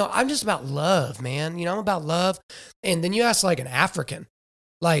 I'm just about love, man. I'm about love. And then you ask like an African,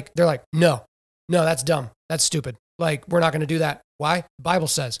 like, they're like, no, that's dumb. That's stupid. Like, we're not going to do that. Why? The Bible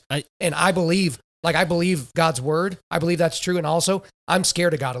says. And I believe God's word. I believe that's true. And also I'm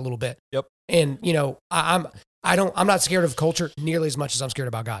scared of God a little bit. Yep. And, I'm not scared of culture nearly as much as I'm scared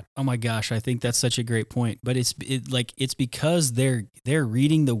about God. Oh my gosh, I think that's such a great point. But it's because they're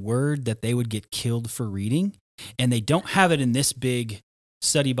reading the word that they would get killed for reading, and they don't have it in this big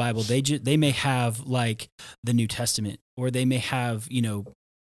study Bible. They may have like the New Testament, or they may have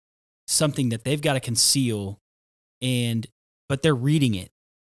something that they've got to conceal, but they're reading it.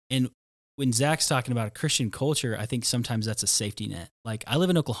 And when Zach's talking about a Christian culture, I think sometimes that's a safety net. Like, I live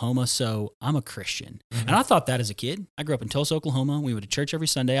in Oklahoma, so I'm a Christian. Mm-hmm. And I thought that as a kid. I grew up in Tulsa, Oklahoma. We went to church every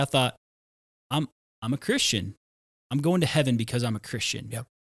Sunday. I thought, I'm a Christian. I'm going to heaven because I'm a Christian. Yep.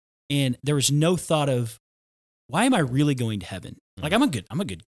 And there was no thought of, why am I really going to heaven? Mm-hmm. Like, I'm a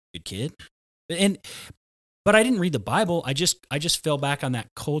good kid. But I didn't read the Bible. I just fell back on that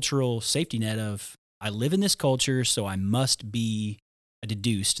cultural safety net of, I live in this culture, so I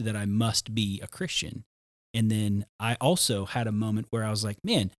deduced that I must be a Christian. And then I also had a moment where I was like,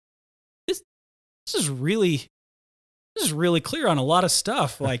 man, this is really clear on a lot of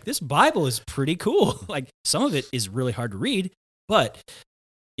stuff. Like, this Bible is pretty cool. Like, some of it is really hard to read, but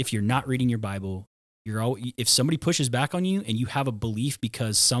if you're not reading your Bible, if somebody pushes back on you and you have a belief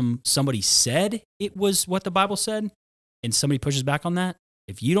because somebody said it was what the Bible said, and somebody pushes back on that,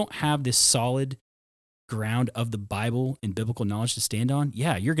 if you don't have this solid ground of the Bible and biblical knowledge to stand on,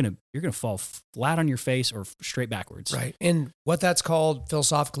 you're gonna fall flat on your face or straight backwards. Right. And what that's called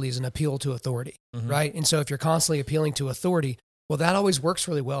philosophically is an appeal to authority. Mm-hmm. Right. And so if you're constantly appealing to authority, well, that always works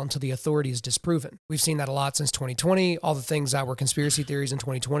really well until the authority is disproven. We've seen that a lot since 2020. All the things that were conspiracy theories in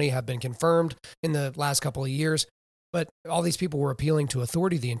 2020 have been confirmed in the last couple of years. But all these people were appealing to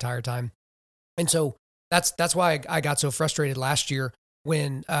authority the entire time. And so that's why I got so frustrated last year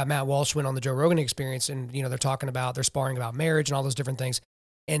when Matt Walsh went on the Joe Rogan Experience, and they're sparring about marriage and all those different things.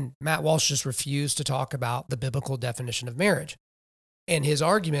 And Matt Walsh just refused to talk about the biblical definition of marriage. And his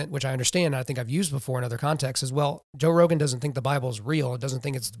argument, which I understand, and I think I've used before in other contexts, is, well, Joe Rogan doesn't think the Bible is real. It doesn't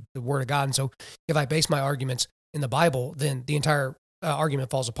think it's the word of God. And so if I base my arguments in the Bible, then the entire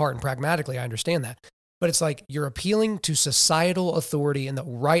argument falls apart. And pragmatically, I understand that. But it's like, you're appealing to societal authority and the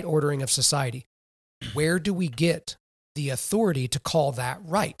right ordering of society. Where do we get the authority to call that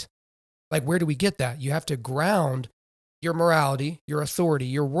right? Like, where do we get that? You have to ground your morality, your authority,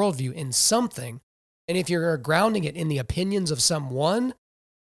 your worldview in something. And if you're grounding it in the opinions of someone,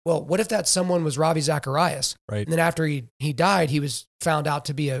 well, what if that someone was Ravi Zacharias? Right. And then after he died, he was found out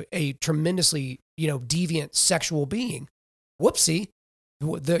to be a tremendously, deviant sexual being. Whoopsie.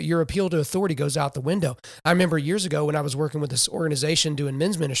 Your appeal to authority goes out the window. I remember years ago when I was working with this organization doing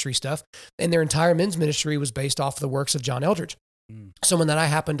men's ministry stuff, and their entire men's ministry was based off of the works of John Eldredge, someone that I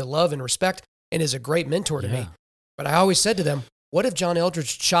happen to love and respect and is a great mentor to me. But I always said to them, what if John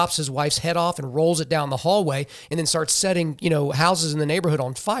Eldredge chops his wife's head off and rolls it down the hallway and then starts setting, houses in the neighborhood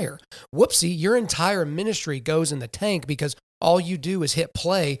on fire? Whoopsie, your entire ministry goes in the tank because all you do is hit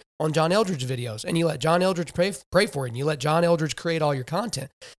play on John Eldredge videos, and you let John Eldredge pray for it, and you let John Eldredge create all your content.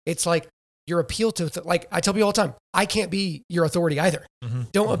 It's like your appeal to, like I tell people all the time, I can't be your authority either. Mm-hmm.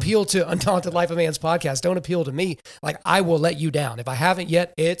 Don't appeal to Undaunted Life of Man's podcast. Don't appeal to me. Like, I will let you down. If I haven't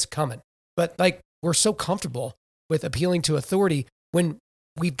yet, it's coming. But like, we're so comfortable with appealing to authority when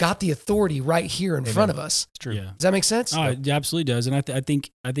we've got the authority right here in front of us. It's true. Yeah. Does that make sense? Oh, it absolutely does. And I think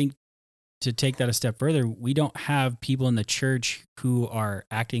to take that a step further, we don't have people in the church who are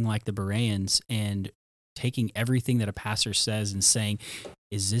acting like the Bereans and taking everything that a pastor says and saying,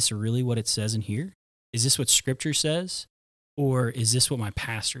 is this really what it says in here? Is this what Scripture says? Or is this what my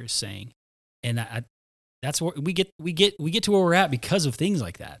pastor is saying? And that's where we get to where we're at because of things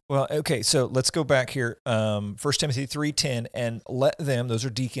like that. Well, okay, so let's go back here. 1 Timothy 3:10, and let them, those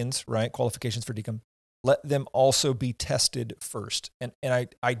are deacons, right? Qualifications for deacon. Let them also be tested first. And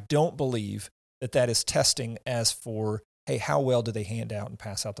I don't believe that is testing as for, hey, how well do they hand out and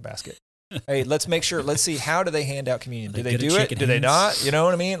pass out the basket? Hey, let's make sure, let's see, how do they hand out communion? Do they do it? Do they not? You know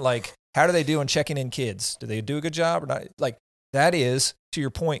what I mean? Like, how do they do on checking in kids? Do they do a good job or not? Like, that is, to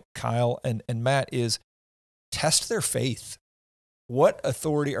your point, Kyle and Matt, is test their faith. What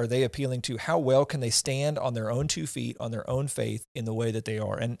authority are they appealing to? How well can they stand on their own 2 feet, on their own faith in the way that they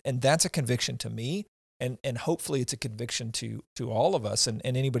are? And that's a conviction to me. And hopefully it's a conviction to all of us and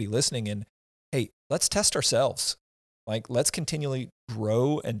anybody listening. And hey, let's test ourselves. Like, let's continually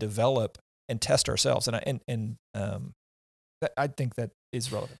grow and develop and test ourselves. And I think that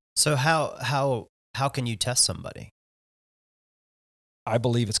is relevant. So how can you test somebody? I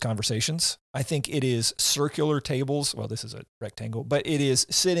believe it's conversations. I think it is circular tables. Well, this is a rectangle, but it is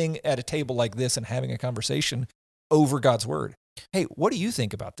sitting at a table like this and having a conversation over God's word. Hey, what do you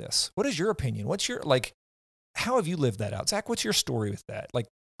think about this? What is your opinion? What's your, like, how have you lived that out? Zach, what's your story with that? Like,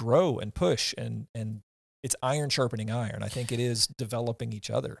 grow and push, and it's iron sharpening iron. I think it is developing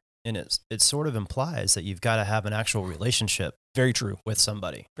each other. And it sort of implies that you've got to have an actual relationship. Very true. With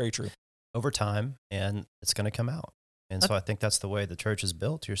somebody. Very true. Over time, and it's going to come out. And so I think that's the way the church is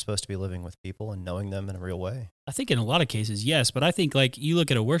built. You're supposed to be living with people and knowing them in a real way. I think in a lot of cases, yes. But I think like you look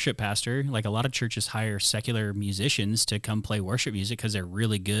at a worship pastor, like a lot of churches hire secular musicians to come play worship music because they're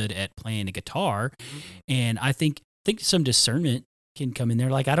really good at playing a guitar. And I think some discernment can come in there.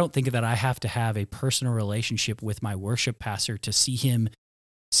 Like, I don't think that I have to have a personal relationship with my worship pastor to see him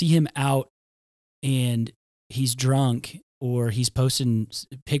out and he's drunk, or he's posting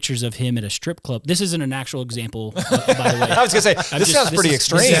pictures of him at a strip club. This isn't an actual example, by the way. I was going to say, this sounds pretty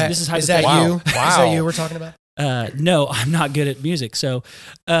extreme. This is Is that wow. you? Wow. Is that you we're talking about? No, I'm not good at music. So,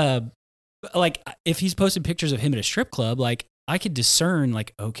 like, if he's posting pictures of him at a strip club, like, I could discern,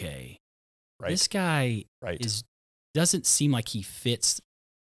 like, okay, this guy doesn't seem like he fits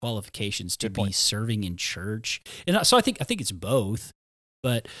qualifications to be serving in church. And so I think it's both.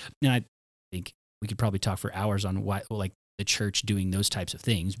 But I think we could probably talk for hours on why, like, the church doing those types of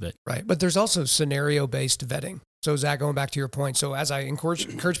things, but But there's also scenario-based vetting. So Zach, going back to your point, so as I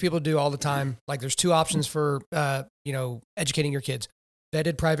encourage people to do all the time, like, there's two options for educating your kids: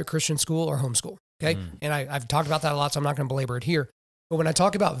 vetted private Christian school or homeschool. Okay, and I've talked about that a lot, so I'm not going to belabor it here. But when I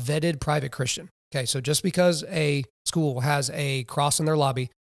talk about vetted private Christian, okay, so just because a school has a cross in their lobby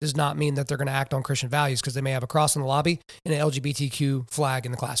does not mean that they're going to act on Christian values, because they may have a cross in the lobby and an LGBTQ flag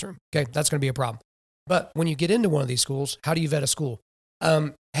in the classroom. Okay, that's going to be a problem. But when you get into one of these schools, how do you vet a school?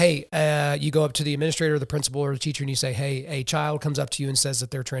 You go up to the administrator, the principal, or the teacher, and you say, hey, a child comes up to you and says that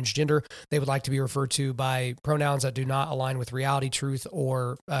they're transgender. They would like to be referred to by pronouns that do not align with reality, truth,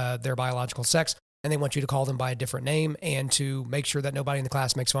 or their biological sex. And they want you to call them by a different name and to make sure that nobody in the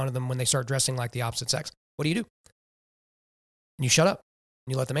class makes fun of them when they start dressing like the opposite sex. What do? And you shut up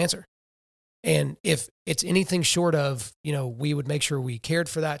and you let them answer. And if it's anything short of, we would make sure we cared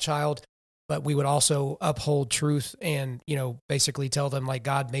for that child, but we would also uphold truth and, basically tell them, like,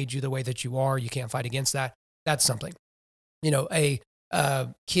 God made you the way that you are. You can't fight against that. That's something. A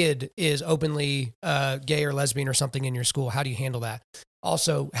kid is openly gay or lesbian or something in your school. How do you handle that?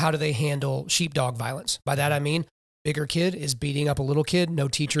 Also, how do they handle sheepdog violence? By that, I mean, bigger kid is beating up a little kid. No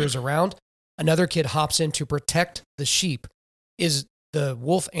teacher is around. Another kid hops in to protect the sheep. Is the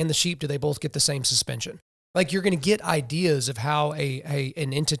wolf and the sheep, do they both get the same suspension? Like, you're going to get ideas of how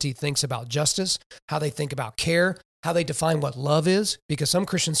an entity thinks about justice, how they think about care, how they define what love is, because some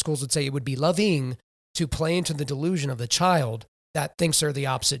Christian schools would say it would be loving to play into the delusion of the child that thinks they're the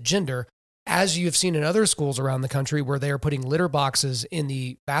opposite gender, as you've seen in other schools around the country where they are putting litter boxes in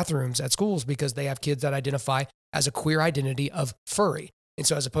the bathrooms at schools because they have kids that identify as a queer identity of furry. And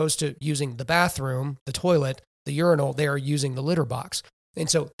so as opposed to using the bathroom, the toilet, the urinal, they are using the litter box. And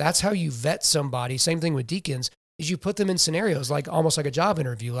so that's how you vet somebody. Same thing with deacons, is you put them in scenarios like almost like a job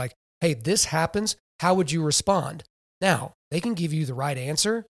interview, like, hey, this happens. How would you respond? Now, they can give you the right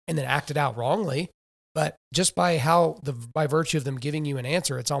answer and then act it out wrongly, but just by virtue of them giving you an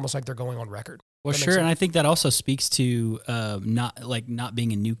answer, it's almost like they're going on record. Well, sure. And I think that also speaks to not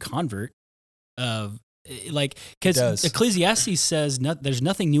being a new convert because Ecclesiastes says there's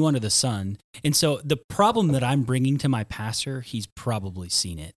nothing new under the sun. And so the problem that I'm bringing to my pastor, he's probably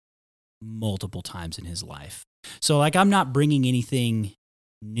seen it multiple times in his life. So, like, I'm not bringing anything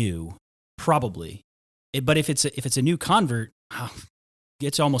new, probably. But if it's a new convert,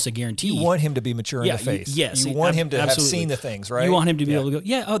 it's almost a guarantee. You want him to be mature in the faith. Yes. You want him to have seen the things, right? You want him to be able to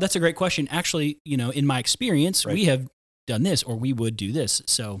go, that's a great question. Actually, in my experience, we have done this, or we would do this.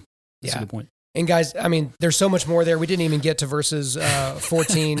 So that's a good point. And guys, I mean, there's so much more there. We didn't even get to verses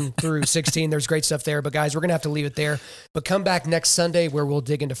 14 through 16. There's great stuff there. But guys, we're going to have to leave it there. But come back next Sunday where we'll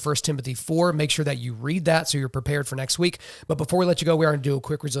dig into 1 Timothy 4. Make sure that you read that so you're prepared for next week. But before we let you go, we are going to do a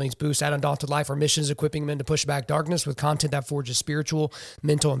quick resilience boost. At Undaunted Life, our mission is equipping men to push back darkness with content that forges spiritual,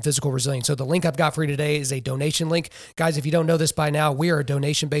 mental, and physical resilience. So the link I've got for you today is a donation link. Guys, if you don't know this by now, we are a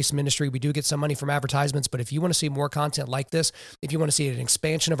donation-based ministry. We do get some money from advertisements. But if you want to see more content like this, if you want to see an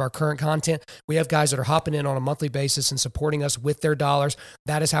expansion of our current content, we have guys that are hopping in on a monthly basis and supporting us with their dollars.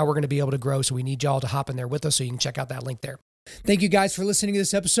 That is how we're going to be able to grow. So we need y'all to hop in there with us so you can check out that link there. Thank you guys for listening to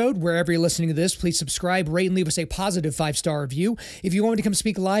this episode. Wherever you're listening to this, please subscribe, rate, and leave us a positive 5-star review. If you want me to come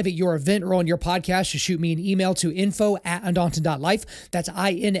speak live at your event or on your podcast, just shoot me an email to info@undaunted.life. That's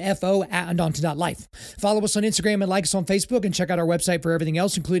info@undaunted.life. Follow us on Instagram and like us on Facebook, and check out our website for everything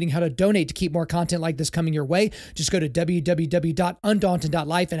else, including how to donate to keep more content like this coming your way. Just go to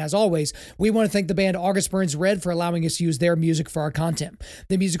www.undaunted.life. And as always, we want to thank the band August Burns Red for allowing us to use their music for our content.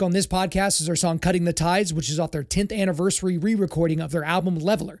 The music on this podcast is our song Cutting the Tides, which is off their 10th anniversary re-recording of their album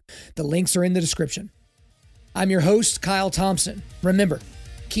Leveler. The links are in the description. I'm your host, Kyle Thompson. Remember,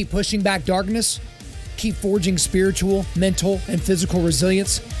 keep pushing back darkness, keep forging spiritual, mental, and physical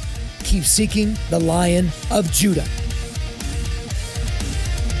resilience, keep seeking the Lion of Judah.